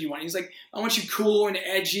demeanor do you want? He's like, I want you cool and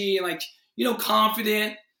edgy and like, you know,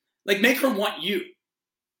 confident, like make her want you.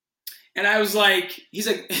 And I was like, he's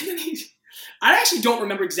like, I actually don't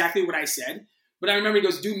remember exactly what I said, but I remember he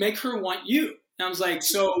goes, dude, make her want you. And I was like,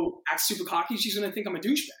 so act super cocky, she's going to think I'm a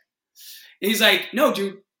douchebag. And he's like, no,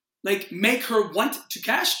 dude, like make her want to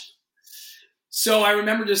cast you. So I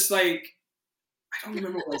remember just like, I don't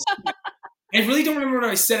remember what I said. I really don't remember what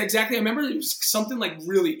I said exactly. I remember it was something like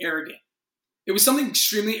really arrogant. It was something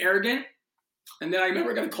extremely arrogant. And then I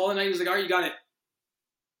remember I got a call and he was like, all right, you got it.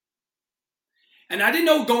 And I didn't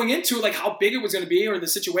know going into it, like how big it was going to be or the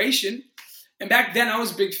situation. And back then I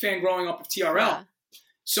was a big fan growing up of TRL. Yeah.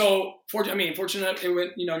 So, fortunately it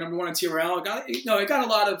went, you know, number one on TRL. It got a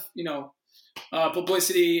lot of, you know,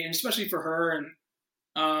 publicity, and especially for her.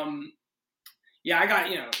 And, yeah, I got,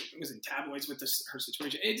 you know, it was in tabloids with her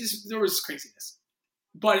situation. There was craziness.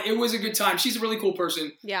 But it was a good time. She's a really cool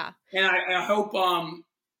person. Yeah. And I hope, you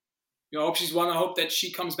know, I hope she's one. I hope that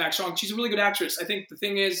she comes back strong. She's a really good actress. I think the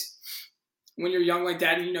thing is, when you're young like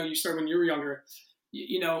that, and, you know, you start when you were younger,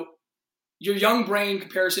 you know, your young brain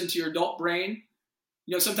comparison to your adult brain,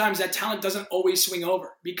 you know, sometimes that talent doesn't always swing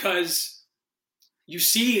over because you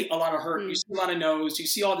see a lot of hurt. You see a lot of no's. You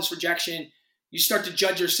see all this rejection. You start to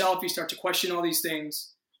judge yourself. You start to question all these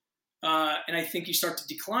things. And I think you start to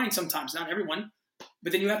decline sometimes, not everyone,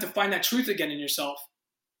 but then you have to find that truth again in yourself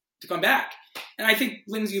to come back. And I think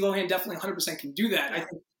Lindsay Lohan definitely 100% can do that.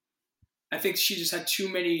 I think she just had too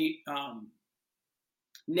many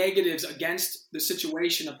negatives against the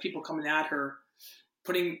situation of people coming at her,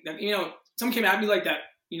 putting, you know, someone came at me like that.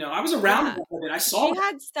 You know, I was around it. I saw she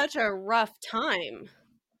had such a rough time.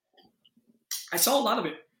 I saw a lot of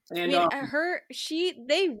it. And I mean,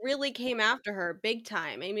 they really came after her big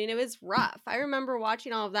time. I mean, it was rough. I remember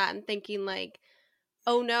watching all of that and thinking like,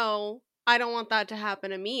 oh no, I don't want that to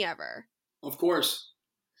happen to me ever. Of course.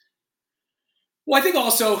 Well, I think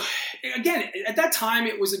also, again, at that time,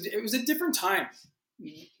 it was a different time.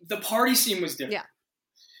 The party scene was different. Yeah.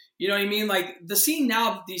 You know what I mean? Like the scene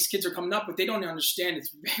now that these kids are coming up with, they don't understand.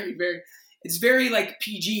 It's it's very like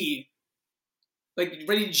PG, like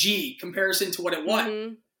rated G comparison to what it was.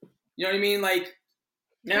 Mm-hmm. You know what I mean? Like,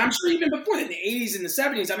 and I'm sure even before in the 80s and the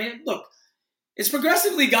 70s, I mean, look, it's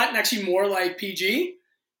progressively gotten actually more like PG,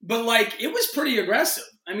 but like it was pretty aggressive.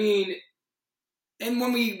 I mean, and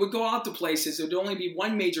when we would go out to places, there would only be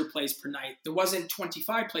one major place per night. There wasn't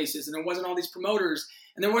 25 places, and there wasn't all these promoters,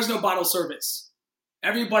 and there was no bottle service.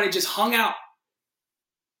 Everybody just hung out,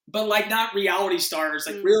 but like not reality stars,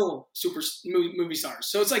 like real super movie stars.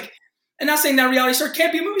 So it's like, and not saying that reality star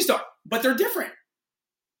can't be a movie star, but they're different.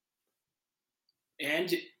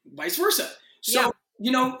 And vice versa. So,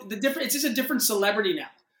 you know, it's just a different celebrity now.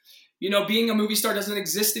 Being a movie star doesn't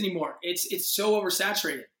exist anymore. It's so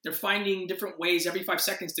oversaturated. They're finding different ways every 5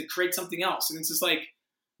 seconds to create something else. And it's just like,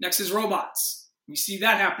 next is robots. We see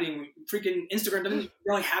that happening. Freaking Instagram doesn't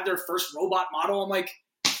really have their first robot model. I'm like,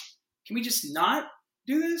 can we just not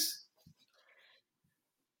do this?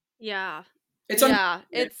 Yeah. It's a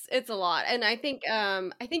lot. And I think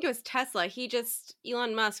it was Tesla.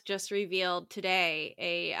 Elon Musk just revealed today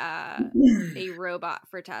a robot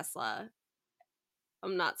for Tesla.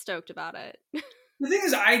 I'm not stoked about it. The thing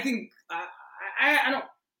is, I think I don't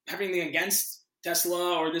have anything against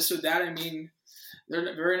Tesla or this or that. I mean,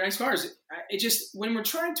 they're very nice cars. It just, when we're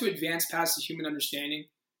trying to advance past the human understanding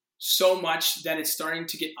so much that it's starting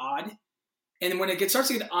to get odd. And when it starts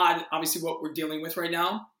to get odd, obviously what we're dealing with right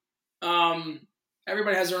now,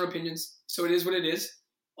 everybody has their own opinions. So it is what it is.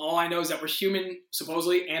 All I know is that we're human,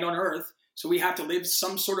 supposedly, and on Earth. So we have to live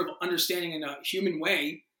some sort of understanding in a human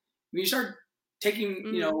way. When you start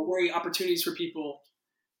taking, away opportunities for people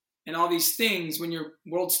and all these things when your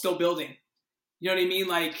world's still building. You know what I mean?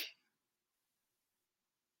 Like,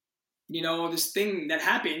 this thing that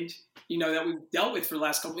happened, that we've dealt with for the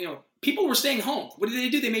last couple, people were staying home. What did they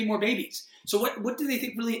do? They made more babies. So what do they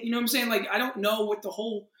think really, you know what I'm saying? Like, I don't know what the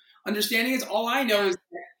whole understanding is. All I know is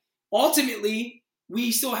that ultimately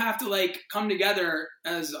we still have to like come together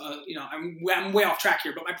as, I'm way off track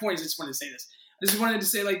here, but my point is, I just wanted to say this. I just wanted to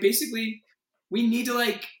say, like, basically we need to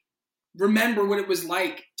like remember what it was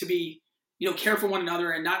like to be, care for one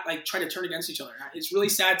another and not like try to turn against each other. It's really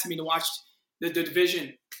sad to me to watch the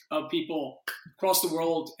division of people across the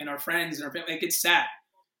world and our friends and our family. Like, it's sad.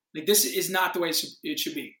 Like, this is not the way it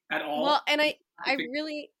should be at all. Well, and I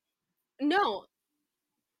really, no.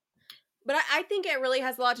 But I think it really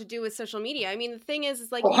has a lot to do with social media. I mean, the thing is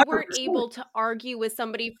like, you weren't able to argue with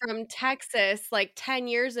somebody from Texas like 10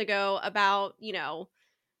 years ago about,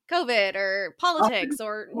 COVID or politics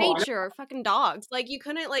or nature or fucking dogs. Like, you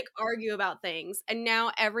couldn't like argue about things. And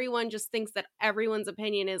now everyone just thinks that everyone's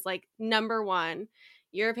opinion is like number one.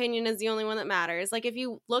 Your opinion is the only one that matters. Like, if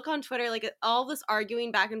you look on Twitter, like all this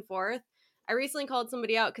arguing back and forth, I recently called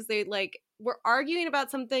somebody out because they like were arguing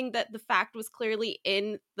about something that the fact was clearly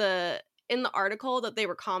in the article that they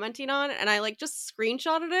were commenting on, and I like just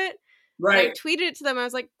screenshotted it. Right. I tweeted it to them. I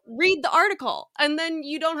was like, read the article, and then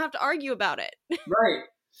you don't have to argue about it. Right.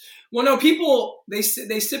 Well, no, people, they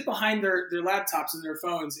sit behind their laptops and their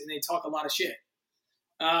phones and they talk a lot of shit.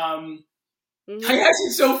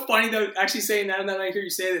 It's so funny though, actually saying that, and then I hear you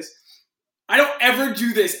say this. I don't ever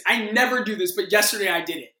do this. I never do this, but yesterday I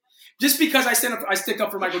did it. Just because I stick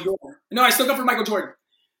up for Michael Jordan. No, I stuck up for Michael Jordan.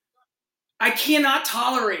 I cannot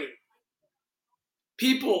tolerate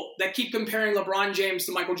people that keep comparing LeBron James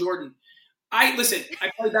to Michael Jordan. I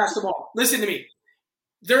play basketball. Listen to me.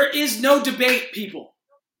 There is no debate, people.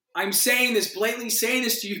 I'm saying this, blatantly saying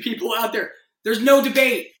this to you people out there. There's no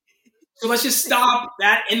debate. So let's just stop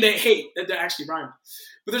that and the hate. That actually rhymed.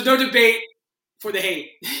 But there's no debate for the hate.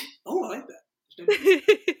 Oh, I like that.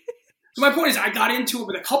 So my point is, I got into it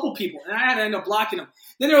with a couple people, and I had to end up blocking them.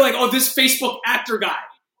 Then they were like, "Oh, this Facebook actor guy,"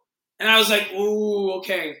 and I was like, "Ooh,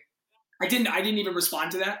 okay." I didn't even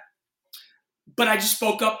respond to that, but I just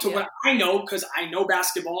spoke up to what I know because I know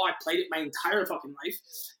basketball. I played it my entire fucking life,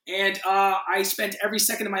 and I spent every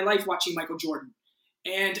second of my life watching Michael Jordan,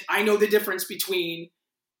 and I know the difference between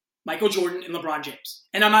Michael Jordan and LeBron James.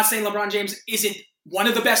 And I'm not saying LeBron James isn't one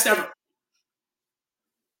of the best ever.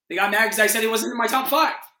 They got mad because I said he wasn't in my top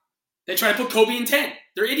 5. They try to put Kobe in 10.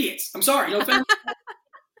 They're idiots. I'm sorry.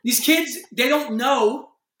 These kids, they don't know.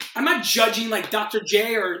 I'm not judging like Dr.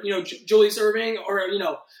 J or, Julius Erving or,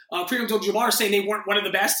 Kareem Abdul-Jabbar saying they weren't one of the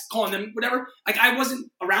best, calling them whatever. Like, I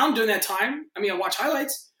wasn't around during that time. I mean, I watch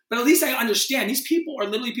highlights, but at least I understand. These people are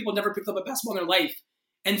literally people never picked up a basketball in their life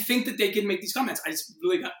and think that they can make these comments. I just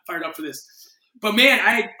really got fired up for this. But man,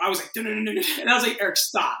 I was like, and I was like, Eric,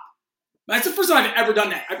 stop. That's the first time I've ever done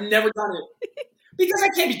that. I've never done it. Because I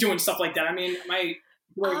can't be doing stuff like that. I mean, I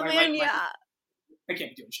can't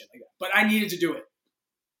be doing shit like that. But I needed to do it.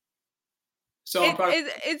 So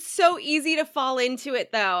it's so easy to fall into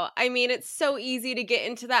it, though. I mean, it's so easy to get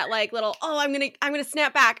into that like little, I'm gonna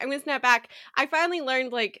snap back. I'm gonna snap back. I finally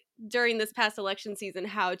learned like during this past election season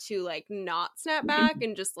how to like not snap back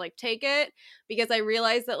and just like take it, because I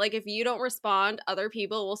realized that like if you don't respond, other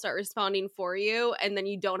people will start responding for you, and then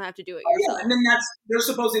you don't have to do it yourself. Yeah, and then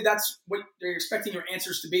that's what they're expecting your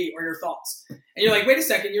answers to be or your thoughts, and you're like, wait a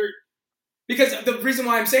second, because the reason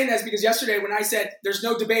why I'm saying that is because yesterday when I said there's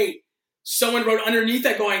no debate, someone wrote underneath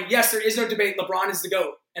that going, yes, there is no debate. LeBron is the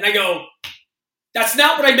GOAT. And I go, that's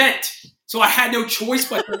not what I meant. So I had no choice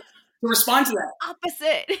but to respond to that.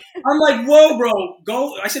 Opposite. I'm like, whoa, bro,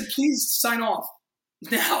 go. I said, please sign off.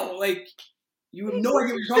 now, like, you have no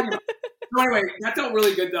idea what you're talking about. So anyway, that felt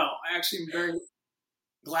really good, though. I actually am very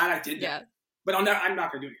glad I did that. Yeah. But I'm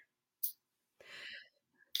not going to do it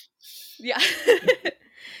again. Yeah.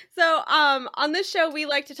 So on this show, we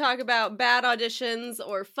like to talk about bad auditions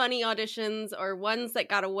or funny auditions or ones that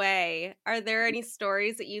got away. Are there any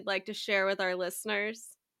stories that you'd like to share with our listeners?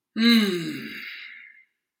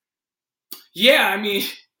 Yeah, I mean,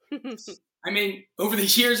 over the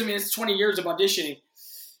years, it's 20 years of auditioning.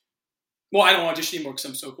 Well, I don't audition anymore because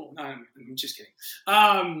I'm so cool. No, I'm just kidding.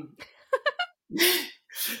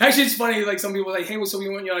 Actually, it's funny. Like, some people are like, hey, well, so we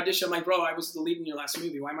want you to audition. I'm like, bro, I was the lead in your last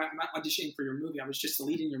movie. Why am I not auditioning for your movie? I was just the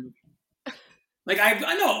lead in your movie. Like, I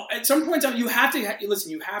know at some points you have to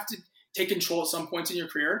listen. You have to take control at some points in your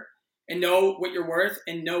career and know what you're worth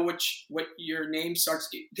and know what your name starts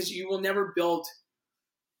to, because you will never build.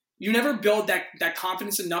 You never build that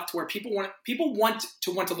confidence enough to where people want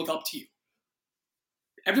to look up to you.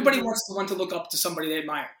 Everybody wants to look up to somebody they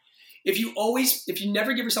admire. If you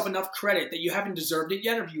never give yourself enough credit that you haven't deserved it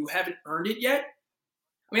yet, or you haven't earned it yet.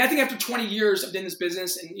 I mean, I think after 20 years of doing this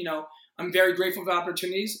business, and I'm very grateful for the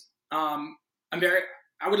opportunities. I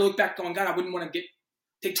would look back going, God, I wouldn't want to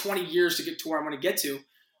take 20 years to get to where I want to get to.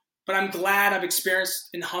 But I'm glad I've experienced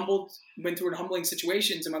and went through humbling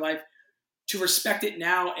situations in my life to respect it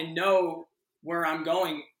now and know where I'm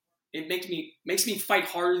going. It makes me fight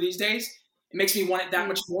harder these days. It makes me want it that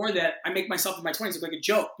much more that I make myself in my 20s look like a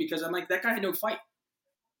joke because I'm like, that guy had no fight.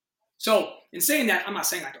 So in saying that, I'm not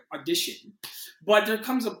saying I don't audition, but there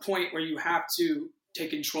comes a point where you have to take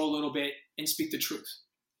control a little bit and speak the truth.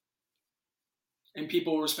 And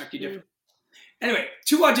people will respect you differently. Anyway,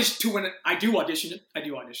 when I do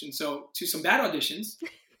audition. So to some bad auditions.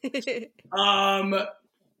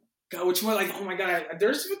 God, which one? Like, oh my God,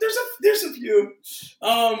 there's a few.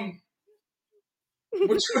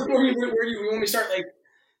 Which where you want me to start? Like,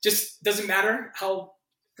 just doesn't matter how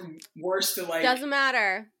from worst to like. Doesn't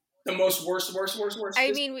matter. The most worst.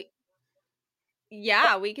 I mean,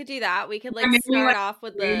 we could do that. We could start off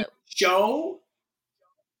with the show.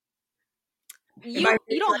 You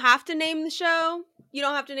don't have to name the show. You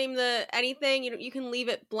don't have to name anything. You can leave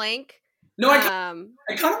it blank. No, I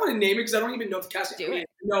kind of want to name it because I don't even know if the casting. Do it.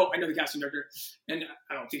 No, I know the casting director, and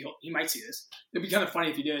I don't think he might see this. It'd be kind of funny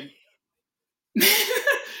if he did.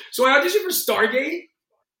 So I auditioned for Stargate.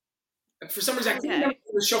 For some reason, I can't remember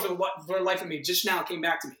the show for the life of me. Just now it came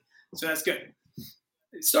back to me, so that's good.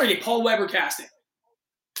 Stargate, Paul Weber casting,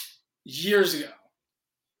 years ago.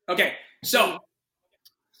 Okay, so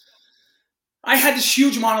I had this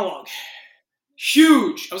huge monologue.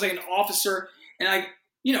 Huge. I was like an officer, and I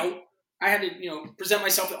had to, present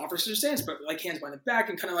myself to officer stance, but like hands behind the back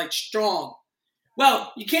and kind of like strong.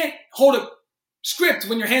 Well, you can't hold a script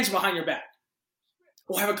when your hands are behind your back.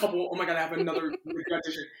 We'll have a couple. Oh my God, I have another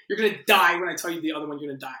audition. You're going to die when I tell you the other one. You're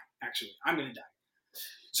going to die. Actually, I'm going to die.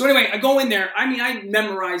 So anyway, I go in there. I mean, I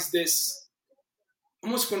memorized this. I'm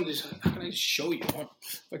almost going to how can I show you?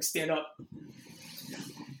 Like, stand up.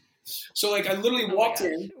 So like, I literally walked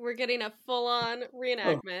in. We're getting a full-on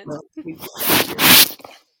reenactment.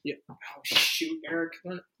 Yeah. Oh shoot, Eric,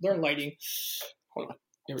 learn lighting. Hold on.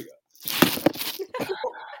 Here we go.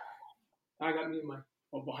 I got me in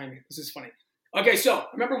behind me. This is funny. Okay, so I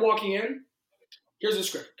remember walking in. Here's the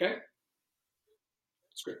script. Okay.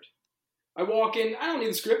 Script. I walk in. I don't need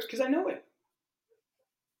the script because I know it.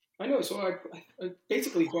 So I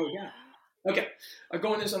basically go down. Okay. I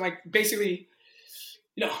go in this. I'm like basically,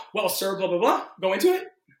 well, sir, blah blah blah. Go into it.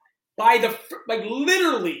 By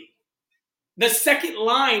literally. The second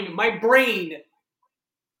line, my brain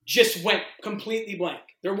just went completely blank.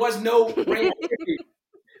 There was no brain activity.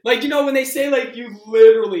 Like, when they say, like, you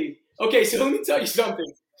literally... Okay, so let me tell you something.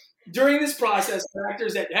 During this process,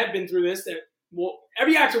 actors that have been through this,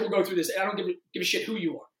 every actor will go through this. I don't give a shit who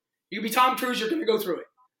you are. You can be Tom Cruise, you're going to go through it.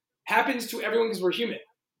 Happens to everyone because we're human.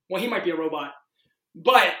 Well, he might be a robot.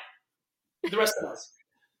 But the rest of us...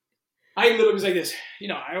 I literally was like this,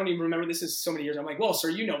 I don't even remember this is so many years. I'm like, well,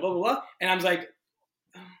 sir, blah, blah, blah. And I was like,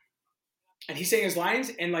 and he's saying his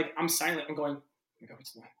lines and like, I'm silent. I'm going, oh my God,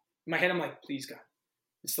 what's the line? In my head, I'm like, please God,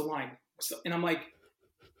 it's the line. And I'm like,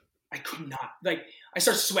 I could not. Like, I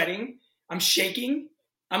start sweating. I'm shaking.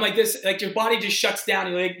 I'm like this, like your body just shuts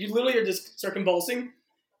down. You literally are just start convulsing.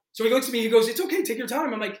 So he looks at me, he goes, it's okay, take your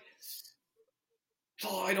time. I'm like,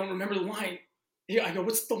 oh, I don't remember the line. Yeah, I go,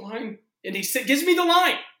 what's the line? And he gives me the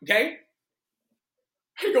line, okay?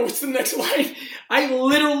 I go, what's the next line?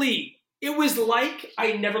 It was like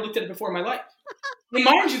I never looked at it before in my life. And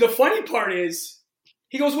mind you, the funny part is,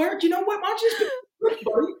 he goes, well, Eric, you know what? Why don't you just pick up the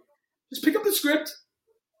script, buddy? Just pick up the script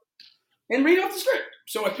and read off the script.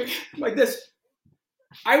 So I pick like this.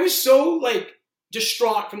 I was so like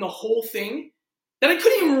distraught from the whole thing that I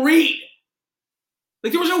couldn't even read.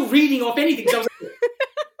 Like there was no reading off anything. So I was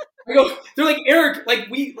like, they're like, Eric, like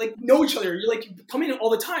we like know each other. You're like, you come in all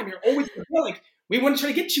the time. You're always like, we want to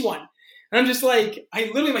try to get you one. And I'm just like, I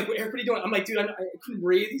literally like, Eric, what are you doing? I'm like, dude, I couldn't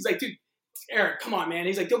breathe. He's like, dude, Eric, come on, man.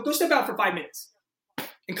 He's like, go step out for 5 minutes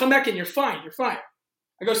and come back in. You're fine. You're fine.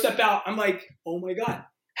 I go step out. I'm like, oh my God,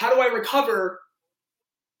 how do I recover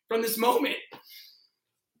from this moment?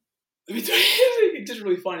 Let me tell you, it's just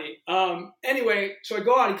really funny. Anyway, so I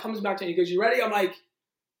go out. He comes back to me. He goes, you ready? I'm like,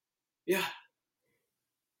 yeah.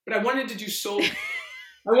 But I wanted to do so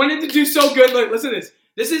good. Look, listen to this.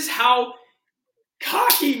 This is how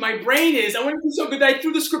cocky my brain is. I wanted to do so good that I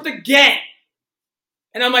threw the script again.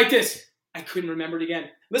 And I'm like this. I couldn't remember it again.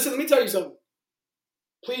 Listen, let me tell you something.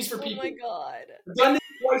 Please, for people. Oh my God. I've done this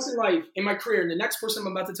twice in life in my career. And the next person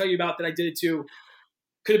I'm about to tell you about that I did it to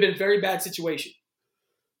could have been a very bad situation.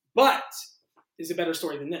 But it's a better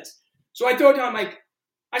story than this. So I throw it down. I'm like,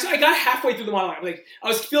 I got halfway through the monologue. I'm like, I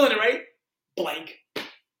was feeling it, right? Blank.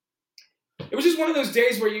 It was just one of those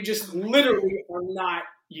days where you just literally are not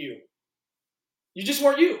you. You just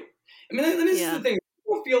weren't you. I mean, this is the thing.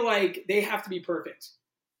 People feel like they have to be perfect.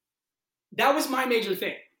 That was my major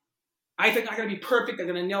thing. I think I gotta be perfect. I'm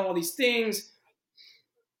gonna nail all these things.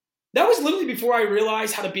 That was literally before I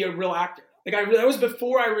realized how to be a real actor. Like that was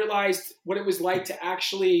before I realized what it was like to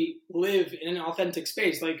actually live in an authentic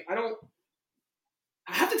space. Like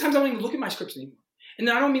half the times I don't even look at my scripts anymore. And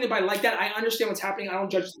I don't mean it by like that. I understand what's happening. I don't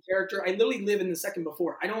judge the character. I literally live in the second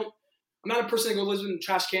before. I'm not a person that goes live in the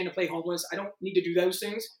trash can to play homeless. I don't need to do those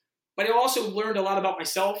things. But I also learned a lot about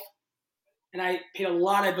myself. And I paid a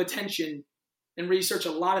lot of attention and researched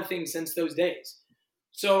a lot of things since those days.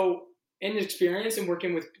 So in experience and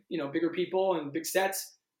working with, bigger people and big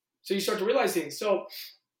sets, so you start to realize things. So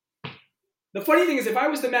the funny thing is, if I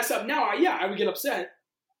was to mess up now, I would get upset.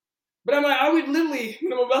 But I would literally,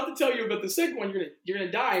 when I'm about to tell you about the second one, you're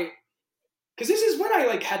gonna die, because this is when I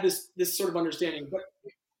like had this sort of understanding. But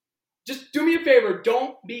just do me a favor,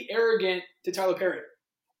 don't be arrogant to Tyler Perry.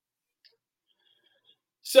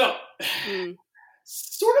 So,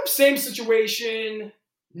 sort of same situation,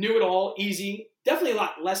 knew it all, easy, definitely a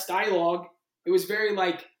lot less dialogue. It was very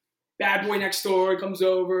like bad boy next door comes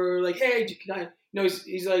over, like, hey, can I?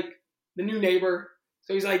 He's like the new neighbor.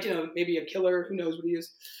 So he's like, maybe a killer. Who knows what he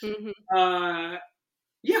is? Mm-hmm.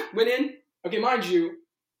 Went in. Okay, mind you,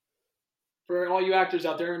 for all you actors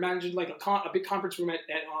out there, imagine like a big conference room at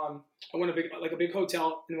a big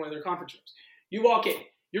hotel in one of their conference rooms. You walk in.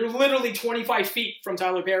 You're literally 25 feet from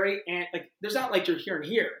Tyler Perry, and like there's not like you're here and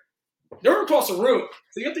here. They're across the room,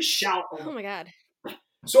 so you have to shout. Oh my God.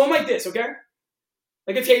 So I'm like this, okay?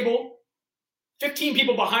 Like a table, 15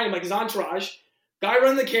 people behind him, like his entourage. Guy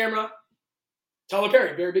running the camera. Tyler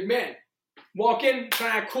Perry, very big man. Walk in,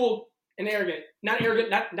 trying to act cool and arrogant. Not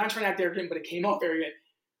arrogant, not trying to act arrogant, but it came off arrogant.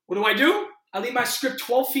 What do? I leave my script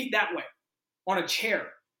 12 feet that way on a chair.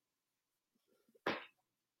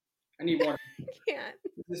 I need water. I can't.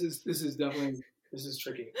 This is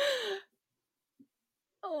tricky.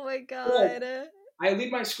 Oh my God. I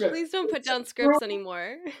leave my script. Please don't put down scripts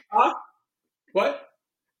anymore. Huh? What?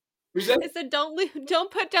 I said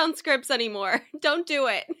don't put down scripts anymore. Don't do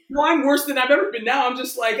it. No, I'm worse than I've ever been. Now I'm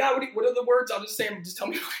just like, what are the words? I'll just say them. Just tell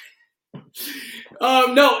me.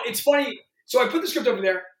 No, it's funny. So I put the script over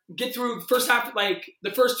there. Get through the first half, like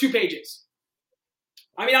the first 2 pages.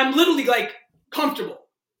 I mean, I'm literally like comfortable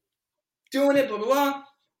doing it. Blah blah blah.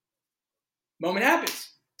 Moment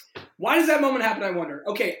happens. Why does that moment happen? I wonder.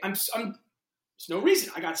 Okay, there's no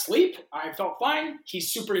reason. I got sleep. I felt fine.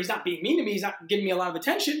 He's not being mean to me. He's not giving me a lot of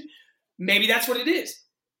attention. Maybe that's what it is.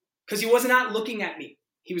 Because he was not looking at me.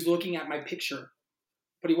 He was looking at my picture.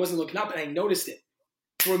 But he wasn't looking up, and I noticed it.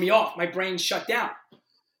 Threw me off. My brain shut down.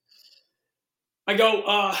 I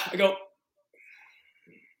go,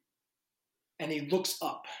 and he looks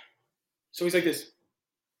up. So he's like this.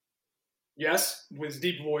 Yes, with his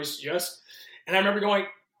deep voice, yes. And I remember going,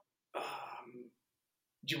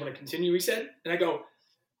 do you want to continue, he said? And I go,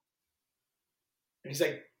 and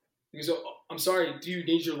he goes, oh, I'm sorry, do you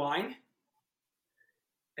need your line?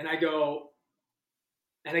 And I go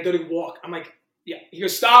to walk. I'm like, yeah. He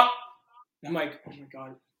goes, stop. And I'm like, oh my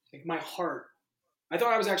God, like my heart. I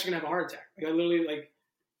thought I was actually gonna have a heart attack. Like I literally it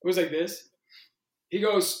was like this. He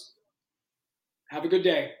goes, have a good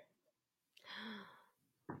day.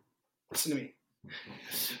 Listen to me.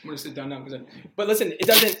 I'm gonna sit down now but listen,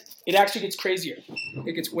 it actually gets crazier.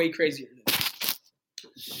 It gets way crazier.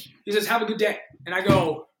 He says, have a good day. And I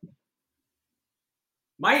go,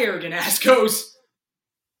 my arrogant ass goes,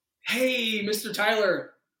 hey, Mr.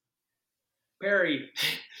 Tyler, Barry,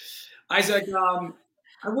 I said,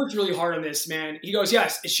 I worked really hard on this, man. He goes,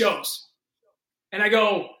 yes, it shows. And I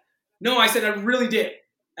go, no, I said, I really did,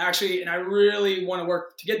 actually, and I really want to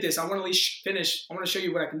work to get this. I want to at least finish. I want to show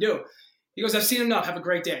you what I can do. He goes, I've seen enough. Have a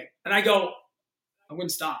great day. And I go, I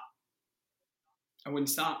wouldn't stop. I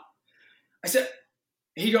said,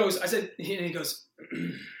 and he goes,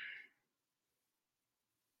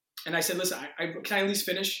 and I said, listen, can I at least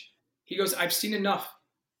finish? He goes, I've seen enough.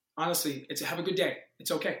 Honestly, have a good day.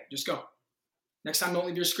 It's okay. Just go. Next time, don't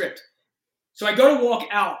leave your script. So I go to walk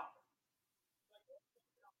out.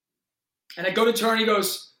 And I go to turn. He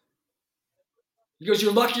goes,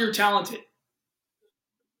 you're lucky you're talented.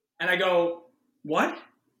 And I go, what?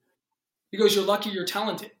 He goes, you're lucky you're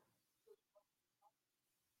talented.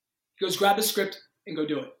 He goes, grab the script and go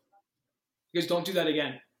do it. He goes, don't do that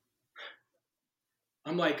again.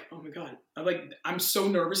 I'm like, oh my God. I'm so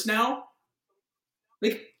nervous now.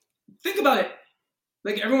 Like, think about it.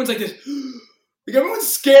 Like, everyone's like this. Like, everyone's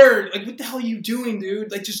scared. Like, what the hell are you doing,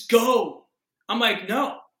 dude? Like, just go. I'm like,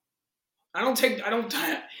 no. I've learned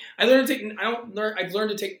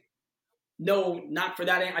to take no, not for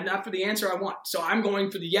that, not for the answer I want. So I'm going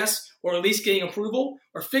for the yes, or at least getting approval,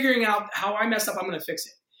 or figuring out how I messed up, I'm going to fix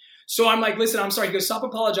it. So I'm like, listen, I'm sorry. He goes, stop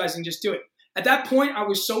apologizing, just do it. At that point, I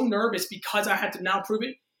was so nervous because I had to now prove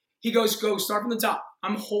it. He goes, go, start from the top.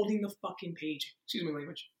 I'm holding the fucking page. Excuse me,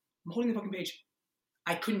 language. I'm holding the fucking page.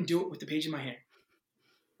 I couldn't do it with the page in my hand.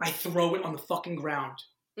 I throw it on the fucking ground.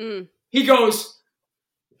 He goes,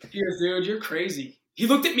 dude, you're crazy. He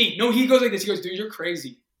looked at me. No, he goes like this. He goes, dude, you're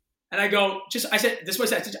crazy. And I go, I said,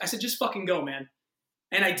 just fucking go, man.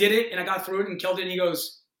 And I did it, and I got through it and killed it. And he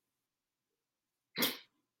goes,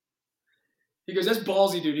 that's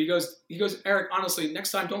ballsy, dude. He goes, Eric, honestly,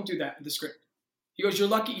 next time, don't do that in the script. He goes, you're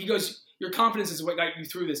lucky. He goes, your confidence is what got you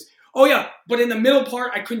through this. Oh, yeah, but in the middle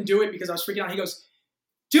part, I couldn't do it because I was freaking out. He goes,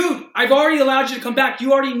 dude, I've already allowed you to come back.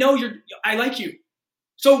 You already know I like you.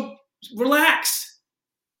 So relax.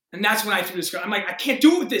 And that's when I threw the script. I'm like, I can't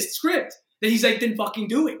do it with this script. Then he's like, then fucking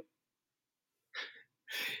do it.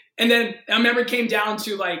 And then I remember it came down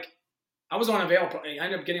to like, I was on Avail. I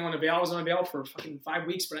ended up getting on Avail. I was on Avail for fucking 5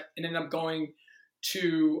 weeks, but it ended up going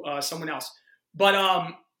to someone else.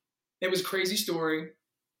 But it was a crazy story.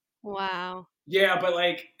 Wow. Yeah, but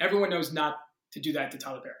like everyone knows not to do that to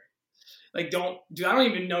Tyler Perry. Like, I don't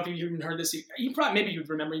even know if you even heard this. Maybe you'd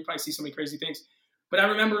remember. You probably see so many crazy things. But I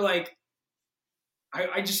remember like,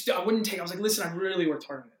 I wouldn't take. I was like, listen, I really worked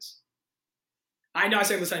hard on this. I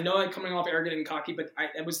said, listen, I know I'm coming off arrogant and cocky, but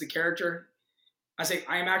that was the character. I say,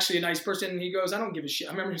 I am actually a nice person. And he goes, I don't give a shit.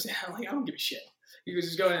 I remember him saying, I don't give a shit. He was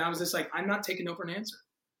just going, and I was just like, I'm not taking no for an answer.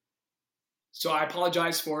 So I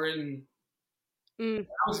apologized for it. And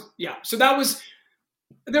so that was,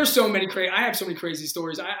 there's so many I have so many crazy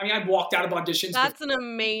stories. I mean, I've walked out of auditions. That's an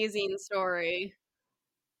amazing story.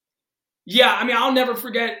 Yeah, I mean, I'll never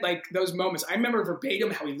forget like those moments. I remember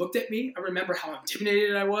verbatim how he looked at me. I remember how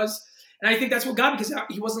intimidated I was. And I think that's what got me, because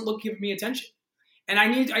he wasn't giving me attention. And I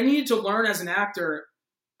needed to learn as an actor.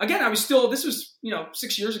 Again, this was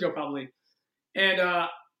 6 years ago probably. And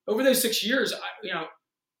over those 6 years,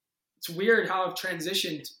 it's weird how I've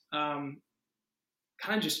transitioned, kind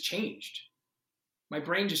of just changed. My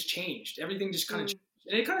brain just changed. Everything just kind of changed.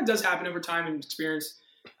 And it kind of does happen over time and experience.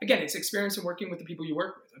 Again, it's experience in working with the people you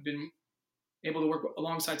work with. I've been able to work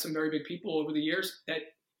alongside some very big people over the years that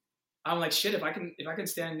I'm like, shit, if I can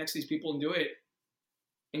stand next to these people and do it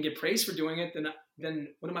and get praised for doing it, then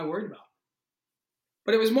what am I worried about?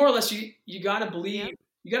 But it was more or less, you got to believe. Yep.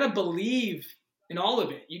 You got to believe in all of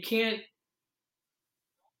it. You can't.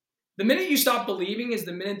 The minute you stop believing is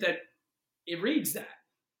the minute that it reads that.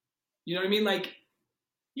 You know what I mean? Like,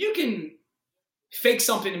 you can fake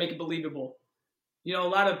something to make it believable. A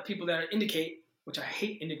lot of people that indicate, which I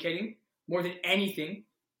hate indicating more than anything.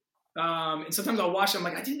 And sometimes I'll watch it, I'm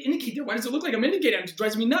like, I didn't indicate there. Why does it look like I'm indicating? It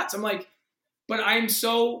drives me nuts. I'm like, but I'm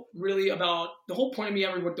so really about, the whole point of me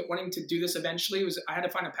ever wanting to do this eventually was I had to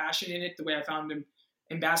find a passion in it the way I found him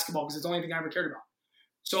in basketball, because it's the only thing I ever cared about.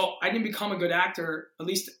 So I didn't become a good actor, at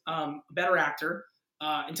least a better actor,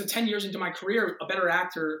 until 10 years into my career. A better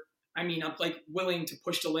actor, I mean, I'm like willing to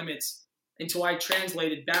push the limits until I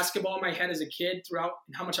translated basketball in my head as a kid throughout,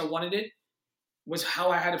 and how much I wanted it was how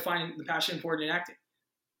I had to find the passion for it in acting.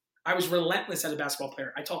 I was relentless as a basketball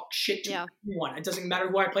player. I talk shit to everyone. It doesn't matter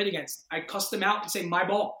who I played against. I cussed them out and say, my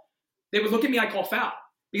ball. They would look at me, I call foul,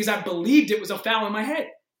 because I believed it was a foul in my head.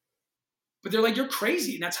 But they're like, you're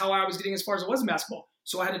crazy. And that's how I was getting as far as it was in basketball.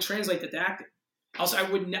 So I had to translate that to acting. Also, I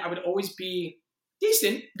would always be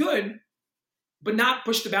decent, good, but not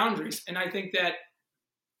push the boundaries. And I think that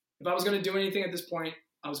if I was going to do anything at this point,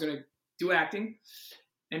 I was going to do acting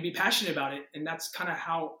and be passionate about it. And that's kind of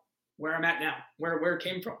where I'm at now, where it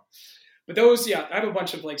came from. But those, I have a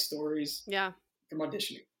bunch of like stories from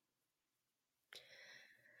auditioning.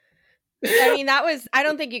 I mean, I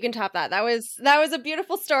don't think you can top that. That was a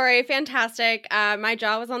beautiful story. Fantastic. My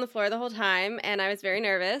jaw was on the floor the whole time and I was very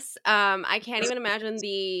nervous. I can't even imagine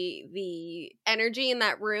the energy in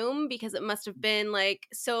that room because it must have been like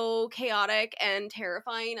so chaotic and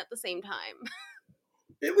terrifying at the same time.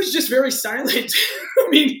 It was just very silent. I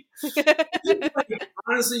mean,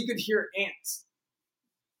 honestly, you could hear ants.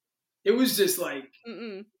 It was just like,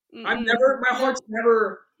 my heart's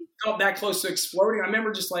never felt that close to exploding. I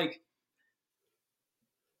remember just like,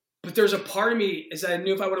 but there's a part of me is that I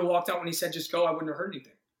knew if I would have walked out when he said, just go, I wouldn't have heard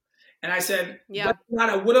anything. And I said, whether or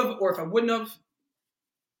not I would have, or if I wouldn't have,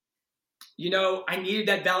 I needed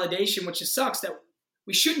that validation, which just sucks that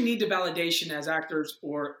we shouldn't need the validation as actors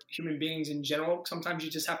or human beings in general. Sometimes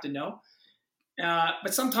you just have to know.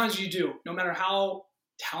 But sometimes you do, no matter how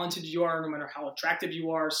talented you are, no matter how attractive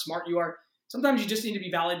you are, smart you are, sometimes you just need to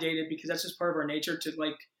be validated because that's just part of our nature to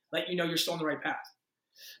like, let you know you're still on the right path.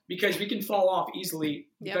 Because we can fall off easily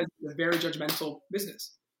because it's a very judgmental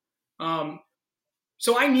business.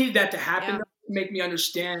 So I needed that to happen to make me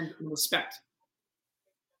understand and respect.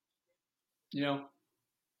 Yeah.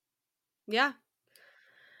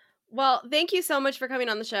 Well, thank you so much for coming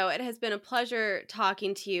on the show. It has been a pleasure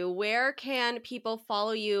talking to you. Where can people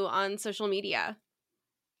follow you on social media?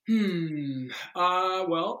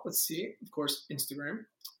 Well, let's see. Of course, Instagram.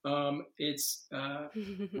 It's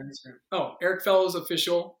Instagram. Oh, Eric Fellows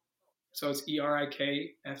Official. So it's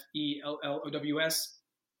ErikFellows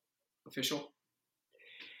official.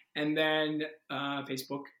 And then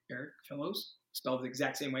Facebook, Eric Fellows, spelled the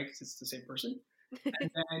exact same way because it's the same person.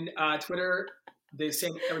 And then Twitter, the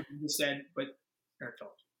same everything you said, but Eric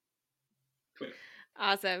Fellows. Twitter.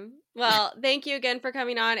 Awesome. Well, thank you again for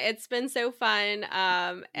coming on. It's been so fun,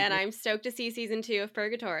 and I'm stoked to see season 2 of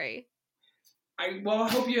Purgatory. I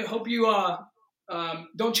hope you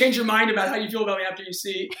don't change your mind about how you feel about me after you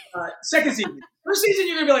see second season. First season,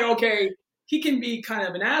 you're gonna be like, okay, he can be kind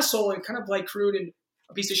of an asshole and kind of like crude and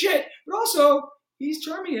a piece of shit, but also he's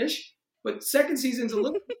charming-ish. But second season's a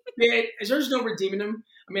little bit. There's no redeeming him.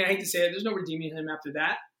 I mean, I hate to say it. There's no redeeming him after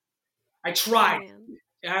that. I tried.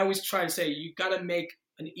 I always try to say you got to make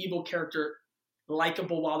an evil character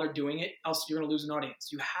likable while they're doing it, else you're going to lose an audience.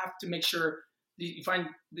 You have to make sure you find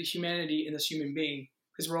the humanity in this human being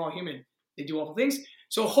because we're all human. They do awful things.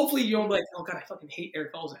 So hopefully you don't be like, oh God, I fucking hate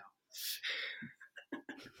Eric Fellows now.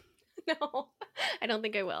 No, I don't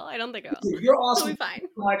think I will. You're awesome. It'll be fine. So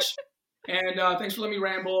much. And thanks for letting me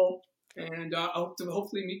ramble. And I hope to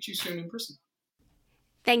hopefully meet you soon in person.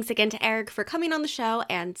 Thanks again to Eric for coming on the show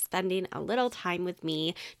and spending a little time with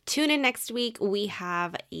me. Tune in next week. We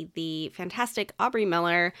have the fantastic Aubrey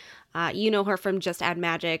Miller. You know her from Just Add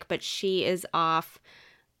Magic, but she is off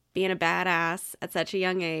being a badass at such a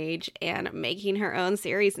young age and making her own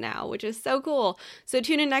series now, which is so cool. So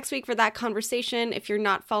tune in next week for that conversation. If you're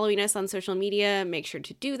not following us on social media, make sure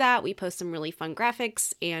to do that. We post some really fun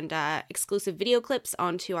graphics and exclusive video clips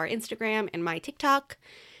onto our Instagram and my TikTok.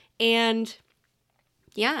 And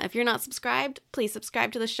yeah, if you're not subscribed, please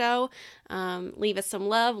subscribe to the show. Leave us some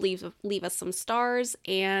love, leave us some stars.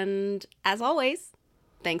 And as always,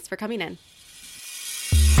 thanks for coming in.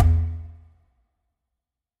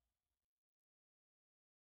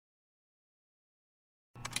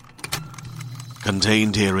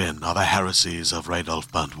 Contained herein are the heresies of Radolf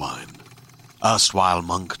Burntwine, erstwhile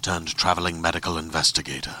monk turned traveling medical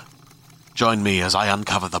investigator. Join me as I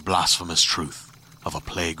uncover the blasphemous truth of a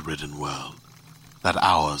plague-ridden world, that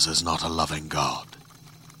ours is not a loving God,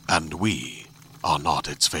 and we are not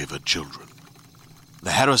its favored children.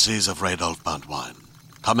 The Heresies of Radolf Burntwine,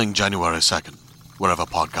 coming January 2nd, wherever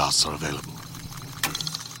podcasts are available.